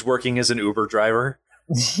 Max is working as an Uber driver.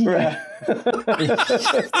 Right.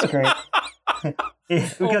 That's great. We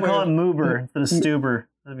could call it Moober instead of Stuber.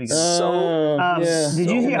 That'd be good. Did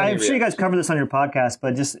you hear? I'm sure you guys covered this on your podcast,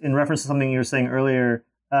 but just in reference to something you were saying earlier,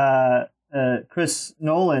 Chris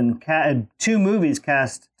Nolan in 2 movies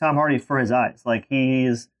cast Tom Hardy for his eyes. Like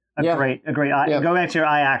he's a great eye. Yep. Go back to your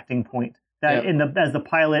eye acting point. That as the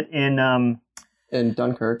pilot in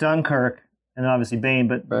Dunkirk, and then obviously Bane.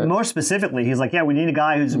 But more specifically, he's like, we need a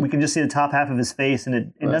guy we can just see the top half of his face, and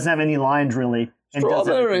it doesn't have any lines really.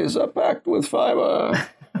 Strawberries are packed with fiber.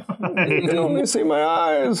 You can only see my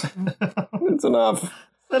eyes. It's enough. Is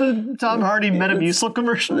that a Tom Hardy Metamucil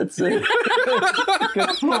commercial? That's it.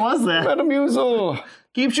 What was that? Metamucil.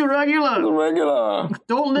 Keeps you regular. Regular.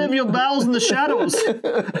 Don't live your bowels in the shadows.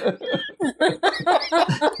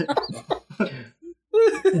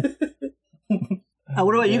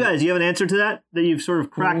 What about you guys? Do you have an answer to that you've sort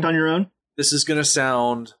of cracked on your own? This is going to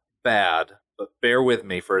sound bad, but bear with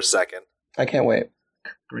me for a second. I can't wait.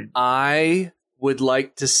 Great. I would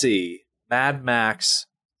like to see Mad Max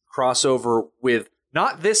crossover with,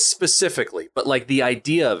 not this specifically, but like the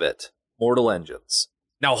idea of it, Mortal Engines.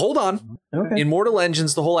 Now, hold on. Okay. In Mortal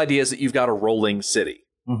Engines, the whole idea is that you've got a rolling city.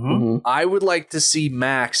 Mm-hmm. I would like to see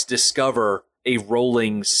Max discover a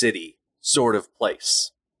rolling city sort of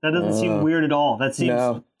place. That doesn't seem weird at all. That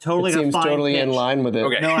seems totally it seems a fine totally pitch. in line with it.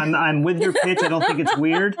 Okay. No, I'm with your pitch. I don't think it's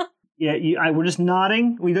weird. Yeah, we're just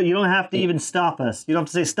nodding. You don't have to even stop us. You don't have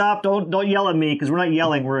to say stop. Don't yell at me because we're not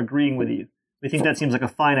yelling. We're agreeing with you. We think that seems like a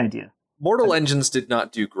fine idea. Mortal Engines did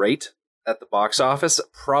not do great at the box office,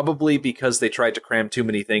 probably because they tried to cram too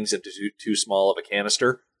many things into too small of a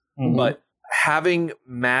canister. Mm-hmm. But having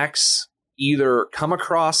Max either come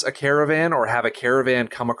across a caravan or have a caravan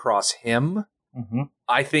come across him,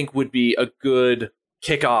 I think would be a good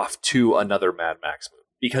kickoff to another Mad Max movie.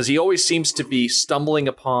 Because he always seems to be stumbling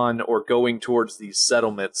upon or going towards these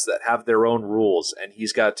settlements that have their own rules, and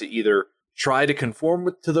he's got to either try to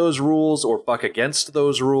conform to those rules or buck against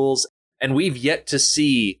those rules. And we've yet to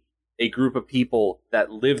see a group of people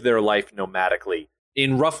that live their life nomadically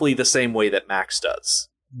in roughly the same way that Max does.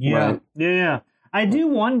 Yeah, Right. yeah. I do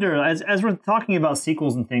wonder, as we're talking about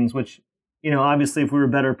sequels and things, which, obviously if we were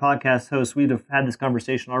better podcast hosts, we'd have had this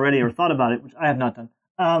conversation already or thought about it, which I have not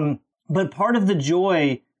done. But part of the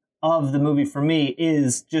joy of the movie for me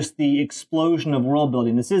is just the explosion of world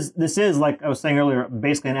building. This is like I was saying earlier,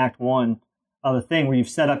 basically an act one of a thing where you've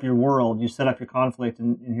set up your world, you set up your conflict,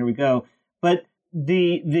 and here we go. But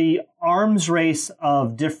the arms race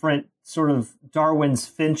of different sort of Darwin's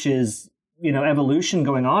Finch's, evolution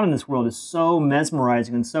going on in this world is so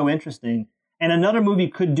mesmerizing and so interesting. And another movie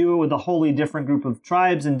could do it with a wholly different group of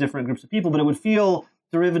tribes and different groups of people, but it would feel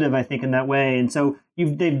derivative, I think, in that way. And so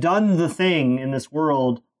they've done the thing in this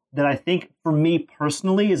world that I think, for me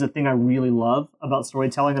personally, is a thing I really love about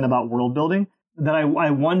storytelling and about world building. That I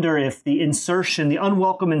wonder if the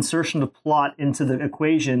unwelcome insertion of plot into the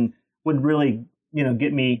equation would really,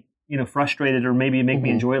 get me, frustrated or maybe make me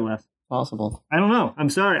enjoy it less. Possible. I don't know. I'm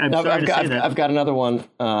sorry. I'm sorry to say that. I've got another one.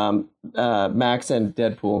 Max and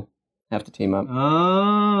Deadpool have to team up.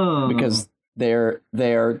 Oh. Because they're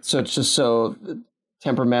so it's just so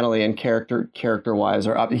temperamentally and character wise,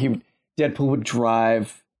 or Deadpool would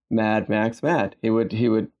drive Mad Max mad. He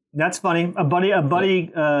would. That's funny. A buddy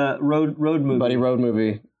road movie. Buddy road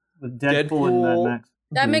movie with Deadpool and Mad Max.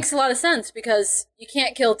 That makes a lot of sense because you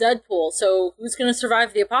can't kill Deadpool. So who's going to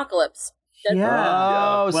survive the apocalypse? Deadpool.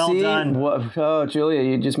 Yeah. Oh, well see? done. Oh, Julia,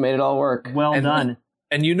 you just made it all work. Well done.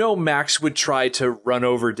 And Max would try to run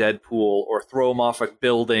over Deadpool or throw him off a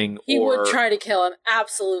building. He would try to kill him,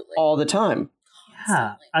 absolutely. All the time.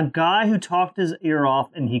 Yeah. A guy who talked his ear off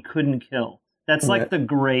and he couldn't kill. That's like the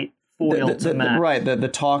great foil to Max. Right, the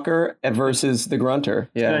talker versus the grunter.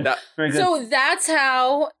 Yeah. Good. Very good. So that's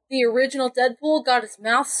how the original Deadpool got his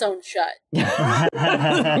mouth sewn shut.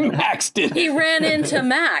 Max did. He ran into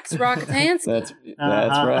Max Rockatansky. That's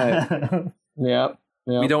right. Yep.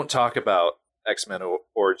 We don't talk about X-Men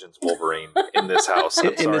Origins Wolverine in this house.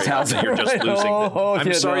 I'm this house. that you're just Right. losing.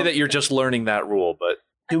 I'm sorry no. that you're just learning that rule, but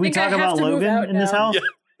Do we talk about Logan in this house? Yeah.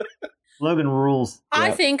 Logan rules.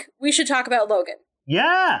 I think we should talk about Logan.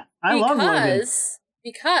 Yeah, I love Logan.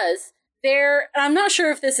 Because I'm not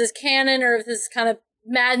sure if this is canon or if this is kind of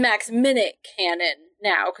Mad Max Minute canon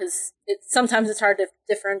now, because sometimes it's hard to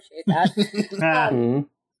differentiate that.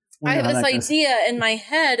 I have this idea in my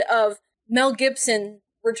head of Mel Gibson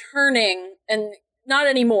returning, and not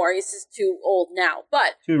anymore, he's just too old now,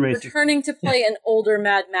 but returning to play an older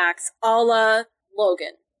Mad Max a la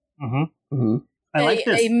Logan. I like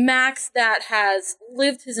this. A Max that has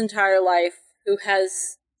lived his entire life, who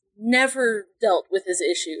has never dealt with his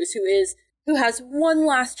issues, who has one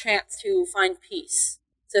last chance to find peace,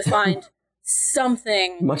 to find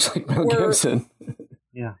something. Much like Mel Gibson.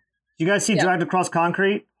 Yeah. Did you guys see Dragged Across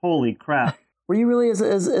Concrete? Holy crap. Were you really as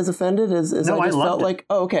offended as no, I just felt it. Like,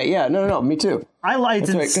 oh, okay, yeah, no, me too. I liked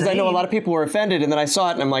it because I know a lot of people were offended, and then I saw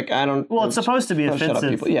it, and I'm like, I don't. Well, it's supposed to be offensive. Shut up,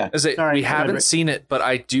 people. Yeah. We haven't seen it, but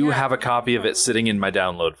I do have a copy of it sitting in my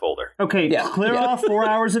download folder. Okay, clear off 4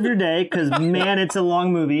 hours of your day, because man, it's a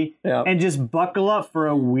long movie, and just buckle up for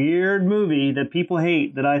a weird movie that people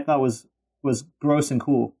hate that I thought was gross and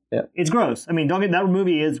cool. Yeah, it's gross. I mean, that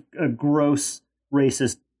movie is a gross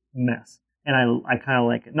racist mess. And I kind of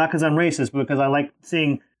like it. Not because I'm racist, but because I like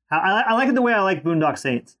seeing... I like it the way I like Boondock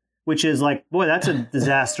Saints. which is like, boy, that's a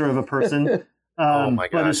disaster of a person. Oh my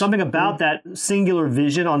gosh. But there's something about that singular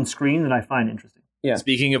vision on screen that I find interesting. Yeah.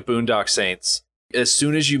 Speaking of Boondock Saints, as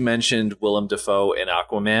soon as you mentioned Willem Dafoe in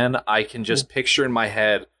Aquaman, I can just picture in my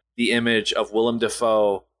head the image of Willem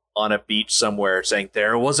Dafoe on a beach somewhere saying,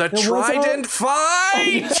 "There was a trident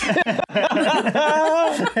fight!"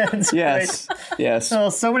 Yes. Oh,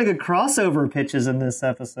 so many good crossover pitches in this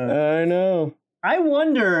episode. I know. I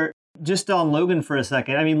wonder, just on Logan for a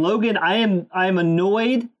second. I mean, Logan, I am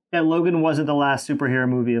annoyed that Logan wasn't the last superhero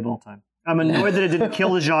movie of all time. I'm annoyed that it didn't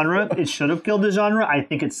kill the genre. It should have killed the genre. I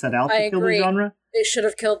think it set out to kill the genre. It should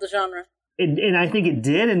have killed the genre. And I think it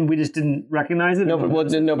did, and we just didn't recognize it.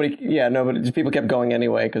 Nobody. Just people kept going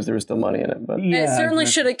anyway because there was still money in it. But it certainly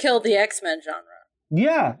should have killed the X-Men genre.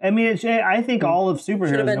 Yeah, I mean, I think all of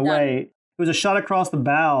superheroes in a way, it was a shot across the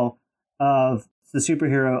bow of the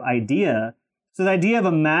superhero idea. So the idea of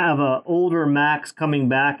a older Max coming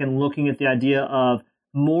back and looking at the idea of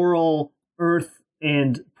moral Earth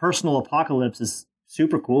and personal apocalypse is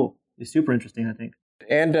super cool. It's super interesting, I think.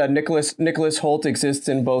 And Nicholas Hoult exists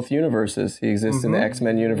in both universes. He exists in the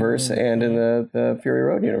X-Men universe and in the Fury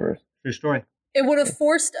Road universe. True story. It would have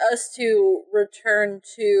forced us to return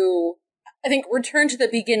to the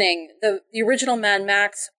beginning. The original Mad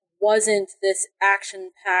Max wasn't this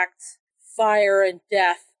action-packed fire and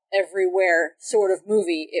death everywhere sort of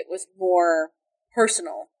movie. It was more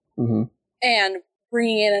personal. Mm-hmm. And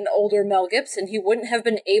bringing in an older Mel Gibson, he wouldn't have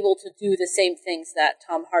been able to do the same things that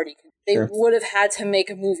Tom Hardy could. They would have had to make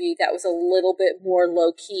a movie that was a little bit more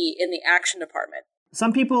low-key in the action department.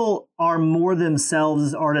 Some people are more themselves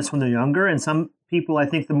as artists when they're younger, and some people, I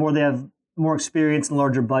think, the more they have more experience and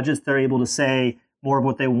larger budgets, they're able to say more of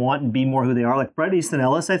what they want and be more who they are. Like Bret Easton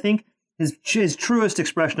Ellis, I think, his truest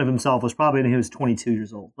expression of himself was probably when he was 22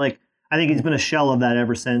 years old. Like, I think he's been a shell of that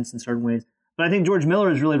ever since in certain ways. But I think George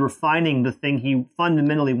Miller is really refining the thing he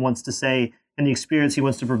fundamentally wants to say and the experience he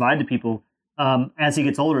wants to provide to people as he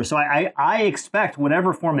gets older. So I expect,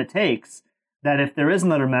 whatever form it takes, that if there is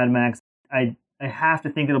another Mad Max, I have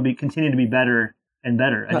to think it'll continue to be better and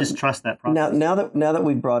better. I just trust that process. Now that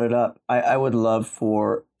we've brought it up, I would love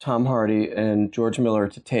for Tom Hardy and George Miller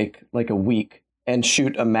to take like a week and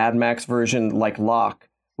shoot a Mad Max version like Locke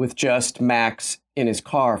with just Max in his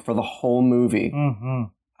car for the whole movie. Mm-hmm.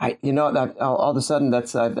 All of a sudden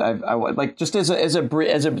that's I like just as a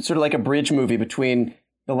sort of like a bridge movie between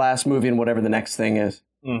the last movie and whatever the next thing is.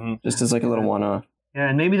 Mm-hmm. Just as like a little one-off. Yeah,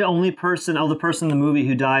 and maybe the person in the movie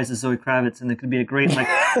who dies is Zoe Kravitz, and it could be a great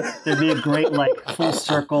there'd be a great full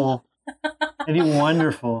circle. It'd be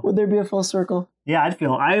wonderful. Would there be a full circle? Yeah, I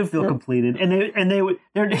would feel completed,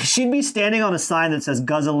 and she'd be standing on a sign that says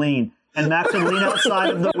 "Guzzolene," and Max would lean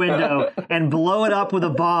outside of the window and blow it up with a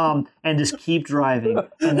bomb and just keep driving,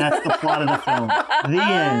 and that's the plot of the film. The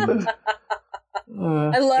end.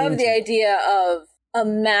 I love the idea of a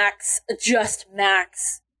just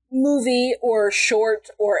Max movie or short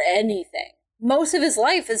or anything. Most of his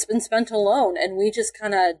life has been spent alone, and we just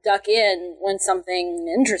kind of duck in when something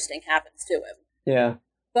interesting happens to him. Yeah.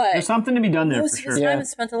 But there's something to be done there for sure. Most of his time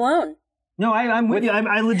is spent alone. No, I'm with you.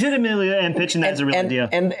 I legitimately am pitching that as a real idea.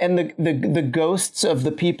 And the ghosts of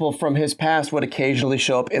the people from his past would occasionally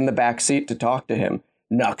show up in the back seat to talk to him.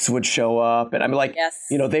 Nux would show up, and I'm like, yes.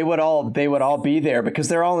 They would all be there because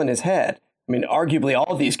they're all in his head. I mean, arguably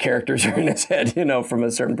all of these characters are in his head, from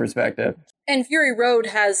a certain perspective. And Fury Road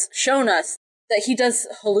has shown us that he does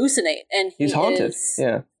hallucinate, and he's haunted.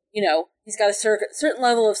 Yeah. He's got a certain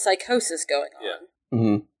level of psychosis going on. Yeah.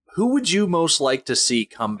 Mm-hmm. Who would you most like to see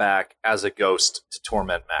come back as a ghost to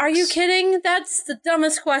torment Max? Are you kidding? That's the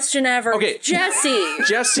dumbest question ever. Okay. Jesse.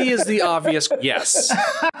 Jesse is the obvious. Yes.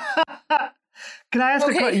 Can I ask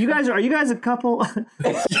a question? Are you guys a couple?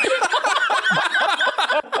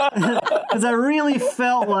 Because I really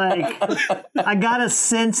felt like I got a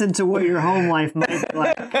sense into what your home life might be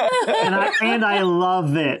like, and I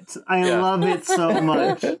love it. I love it so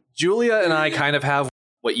much. Julia and I kind of have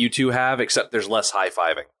what you two have, except there's less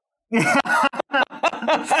high-fiving. Can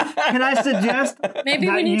I suggest maybe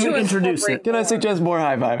we need to introduce it? Can I suggest more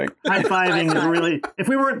high-fiving? High-fiving is really. If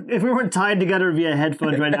we weren't tied together via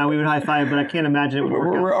headphones right now, we would high-five. But I can't imagine it would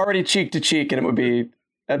work. We're already cheek to cheek, and it would be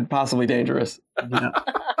possibly dangerous.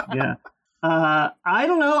 Yeah. I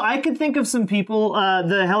don't know. I could think of some people.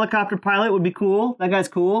 The helicopter pilot would be cool. That guy's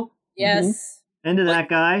cool. Yes. Into that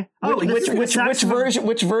guy. Which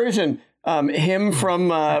version? Him from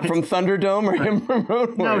Thunderdome or him from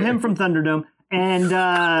Road Warrior? No, him from Thunderdome.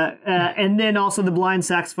 And then also the blind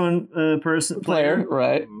saxophone player.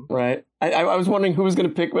 Right. I was wondering who was going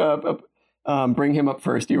to pick bring him up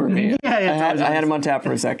first. You or me? Yeah. I had him on tap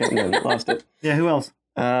for a second and then lost it. Yeah. Who else?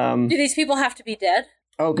 Do these people have to be dead?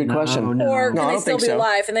 Oh, good question. No. Or No, can I they don't still think be so.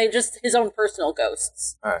 alive and they just his own personal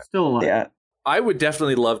ghosts? Still alive. Yeah. I would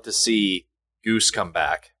definitely love to see Goose come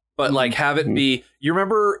back, but like have it be. You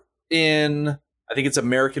remember in I think it's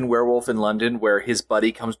American Werewolf in London where his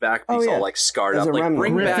buddy comes back, but he's all like scarred As up. a Like remnant.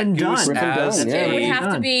 bring Rip back and Goose Dunn. Rip and as Dunn, yeah. It would a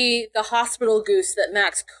have to be the hospital goose that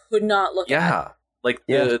Max could not look at. like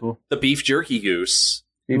Yeah. the beef jerky Goose.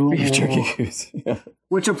 Beef jerky goose. Yeah.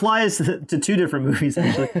 Which applies to 2 different movies,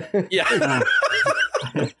 actually. Yeah.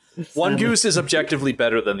 One Goose is objectively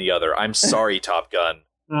better than the other. I'm sorry, Top Gun.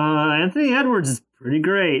 Anthony Edwards is pretty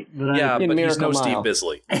great. But Yeah, In but he's Miracle no Steve Mile.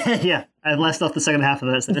 Bisley. yeah, I left off the second half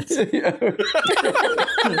of that sentence.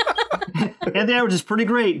 Anthony Edwards is pretty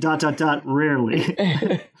great, ... rarely.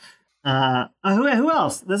 Who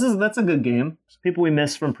else? That's a good game. People we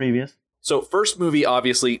missed from previous. So first movie,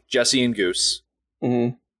 obviously, Jesse and Goose.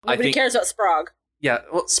 Mhm. Nobody cares about Sprague. Yeah,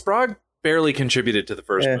 well, Sprague barely contributed to the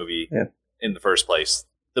first movie in the first place.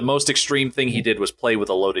 The most extreme thing he did was play with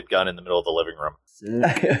a loaded gun in the middle of the living room.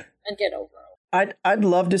 And get over it. I'd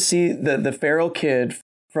love to see the feral kid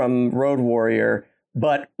from Road Warrior,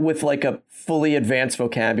 but with like a fully advanced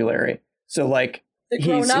vocabulary. So like The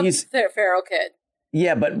grown-up feral kid.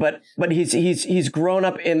 Yeah, but he's grown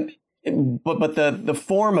up but the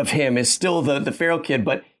form of him is still the feral kid,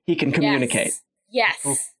 but he can communicate.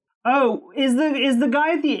 Yes. Oh, is the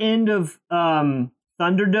guy at the end of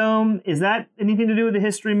Thunderdome? Is that anything to do with the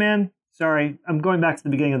History Man? Sorry, I'm going back to the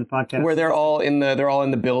beginning of the podcast. Where they're all in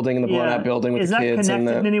the building, in the blown out building with the kids. Is that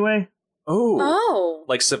connected in any way? Oh.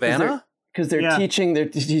 Like Savannah? Because they're teaching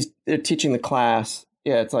they're teaching the class.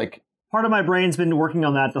 Yeah, it's like part of my brain's been working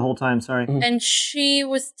on that the whole time. Sorry. And she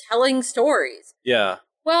was telling stories. Yeah.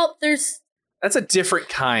 Well, that's a different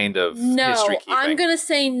kind of history keeping. I'm going to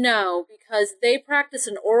say no because they practice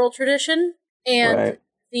an oral tradition and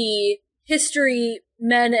the history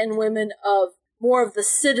men and women of more of the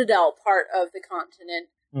citadel part of the continent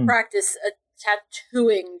practice a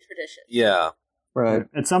tattooing tradition. Yeah. Right.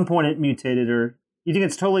 At some point it mutated, or you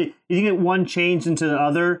think one changed into the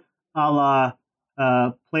other a la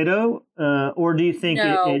Plato, or do you think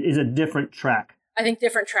it is a different track? I think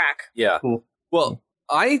different track. Yeah. Cool. Well,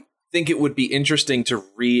 I think it would be interesting to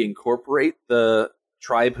reincorporate the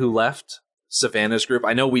tribe who left Savannah's group.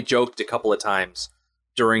 I know we joked a couple of times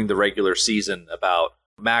during the regular season about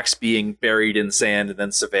Max being buried in sand and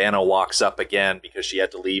then Savannah walks up again because she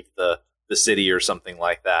had to leave the city or something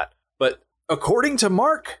like that. But according to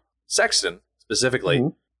Mark Sexton,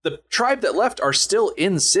 specifically, the tribe that left are still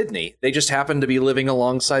in Sydney. They just happen to be living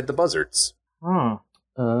alongside the Buzzards. Huh.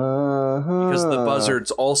 Because the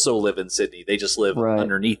Buzzards also live in Sydney. They just live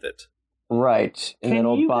underneath it. Right. In that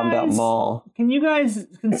old bombed out mall.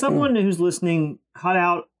 Can someone who's listening cut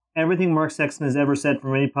out everything Mark Sexton has ever said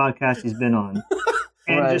from any podcast he's been on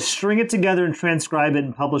and just string it together and transcribe it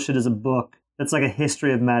and publish it as a book that's like a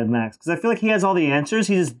history of Mad Max? Because I feel like he has all the answers.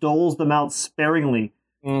 He just doles them out sparingly.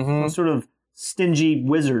 Some sort of stingy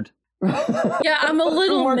wizard. Yeah, I'm a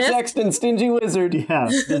little Mark miffed. Sexton, stingy wizard. Yeah,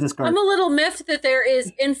 business card. I'm a little miffed that there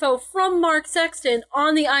is info from Mark Sexton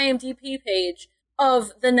on the IMDb page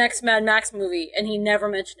of the next Mad Max movie, and he never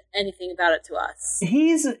mentioned anything about it to us.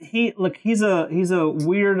 He's a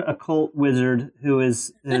weird occult wizard who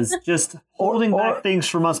is just holding back things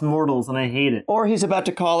from us mortals, and I hate it. Or he's about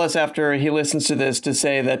to call us after he listens to this to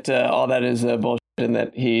say that all that is bullshit and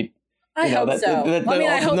that he. I hope so.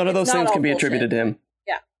 I hope none of those it's not things all can be bullshit. attributed to him.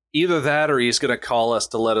 Yeah. Either that or he's going to call us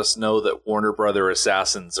to let us know that Warner Brother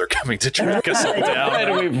assassins are coming to track us all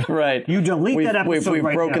down. Right. You delete that episode We've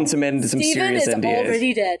right broken now. some into some Steven serious is NDAs.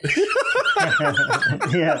 already dead.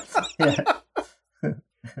 Yeah.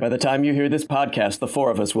 By the time you hear this podcast, the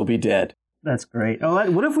 4 of us will be dead. That's great.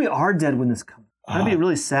 Oh, what if we are dead when this comes? That'd be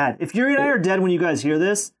really sad. If Yuri and I are dead when you guys hear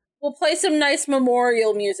this. We'll play some nice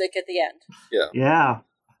memorial music at the end. Yeah.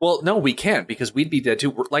 Well, no, we can't because we'd be dead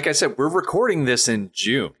too. Like I said, we're recording this in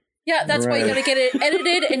June. Yeah, that's why you gotta get it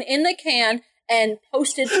edited and in the can and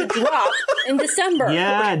posted to drop in December.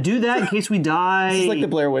 Yeah, do that in case we die. This is like the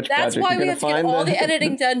Blair Witch That's Project. why You're we gonna have to get find all the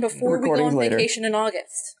editing done before we go recordings on later. vacation in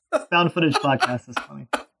August. Found footage podcast is funny.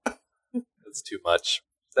 That's too much.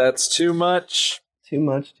 That's too much. Too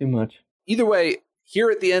much. Either way, here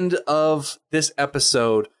at the end of this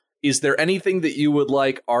episode, is there anything that you would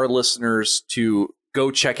like our listeners to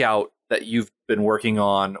go check out that you've been working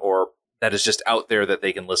on or that is just out there that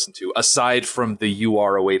they can listen to, aside from the You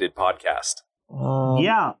Are Awaited podcast?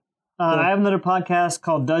 I have another podcast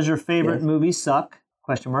called Does Your Favorite Movie Suck? ?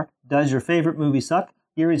 Does Your Favorite Movie Suck?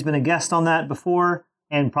 Yuri's been a guest on that before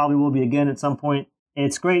and probably will be again at some point.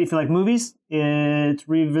 It's great if you like movies. It's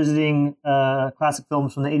revisiting classic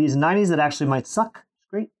films from the 80s and 90s that actually might suck. It's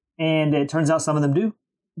And it turns out some of them do.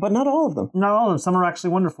 But not all of them. Not all of them. Some are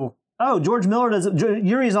actually wonderful. Oh, George Miller does.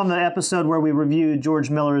 Yuri's on the episode where we reviewed George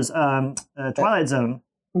Miller's Twilight Zone.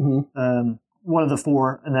 Mm-hmm. One of the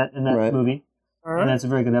 4 in that right. movie. All right. And that's a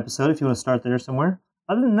very good episode if you want to start there somewhere.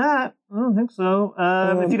 Other than that, I don't think so.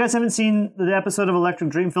 If you guys haven't seen the episode of Electric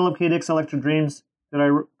Dream, Philip K. Dick's Electric Dreams that I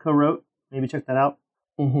co-wrote, maybe check that out.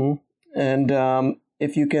 Mm-hmm. And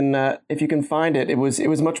if you can find it, it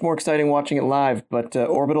was much more exciting watching it live. But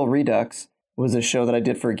Orbital Redux was a show that I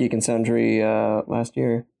did for Geek and Sundry end of last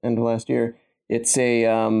year. It's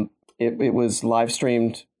it was live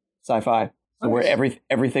streamed sci-fi, so where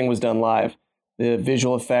everything was done live. The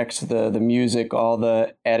visual effects, the music, all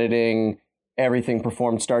the editing, everything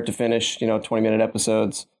performed start to finish. 20-minute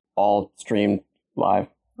episodes, all streamed live.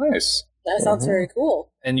 Nice. That sounds very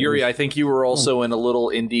cool. And Yuri, I think you were also in a little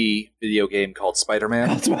indie video game called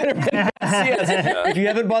Spider-Man. Spider-Man. If you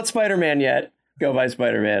haven't bought Spider-Man yet, go buy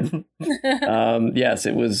Spider-Man. Yes,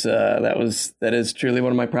 it was. That is truly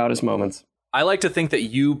one of my proudest moments. I like to think that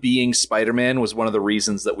you being Spider-Man was one of the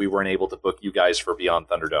reasons that we weren't able to book you guys for Beyond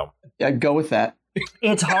Thunderdome. Yeah, go with that.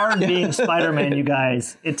 It's hard being Spider-Man, you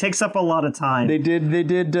guys. It takes up a lot of time. They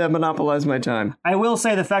did monopolize my time. I will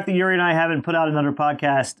say the fact that Yuri and I haven't put out another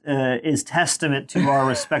podcast is testament to our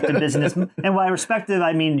respective business. And by respective,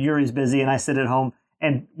 I mean Yuri's busy and I sit at home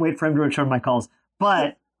and wait for him to return my calls.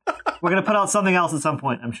 But we're going to put out something else at some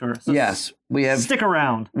point, I'm sure. So yes, we have. Stick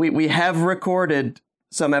around. We have recorded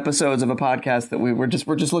some episodes of a podcast that we're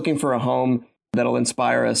just looking for a home that'll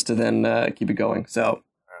inspire us to then keep it going. So.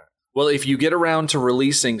 Well, if you get around to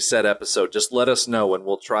releasing said episode, just let us know and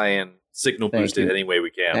we'll try and signal boost it any way we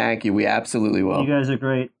can. Thank you. We absolutely will. You guys are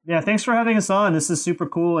great. Yeah, thanks for having us on. This is super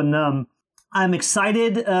cool. And I'm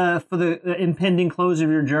excited for the impending close of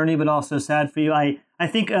your journey, but also sad for you. I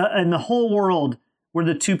think in the whole world, we're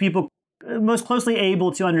the 2 people most closely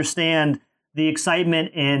able to understand the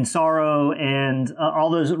excitement and sorrow and all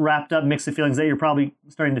those wrapped up mix of feelings that you're probably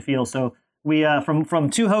starting to feel. So we, from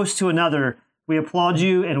 2 hosts to another, we applaud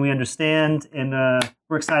you and we understand, and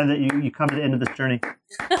we're excited that you come to the end of this journey.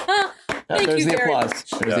 There's the applause.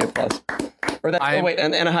 There's the applause. Or that,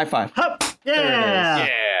 and a high five. Hup! Yeah!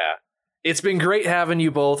 Yeah. It's been great having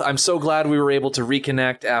you both. I'm so glad we were able to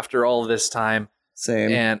reconnect after all of this time.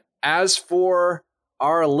 Same. And as for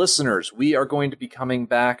our listeners, we are going to be coming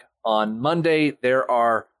back on Monday. There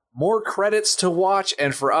are more credits to watch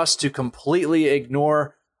and for us to completely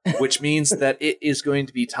ignore, which means that it is going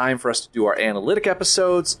to be time for us to do our analytic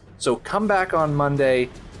episodes. So come back on Monday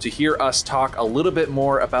to hear us talk a little bit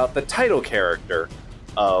more about the title character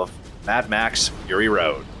of Mad Max Fury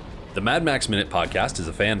Road. The Mad Max Minute podcast is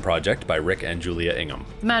a fan project by Rick and Julia Ingham.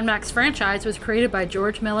 The Mad Max franchise was created by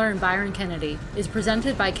George Miller and Byron Kennedy, is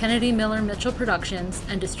presented by Kennedy Miller Mitchell Productions,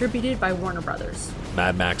 and distributed by Warner Brothers.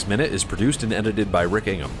 Mad Max Minute is produced and edited by Rick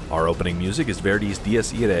Ingham. Our opening music is Verdi's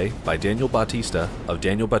Dies Irae by Daniel Bautista of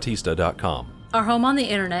danielbautista.com. Our home on the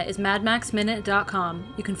internet is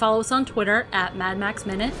madmaxminute.com. You can follow us on Twitter at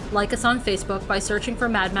madmaxminute, like us on Facebook by searching for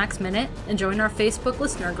Mad Max Minute, and join our Facebook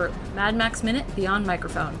listener group, Mad Max Minute Beyond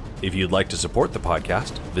Microphone. If you'd like to support the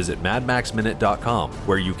podcast, visit madmaxminute.com,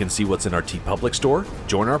 where you can see what's in our TeePublic store,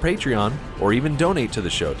 join our Patreon, or even donate to the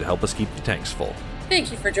show to help us keep the tanks full.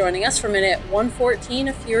 Thank you for joining us for minute 114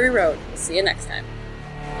 of Fury Road. See you next time.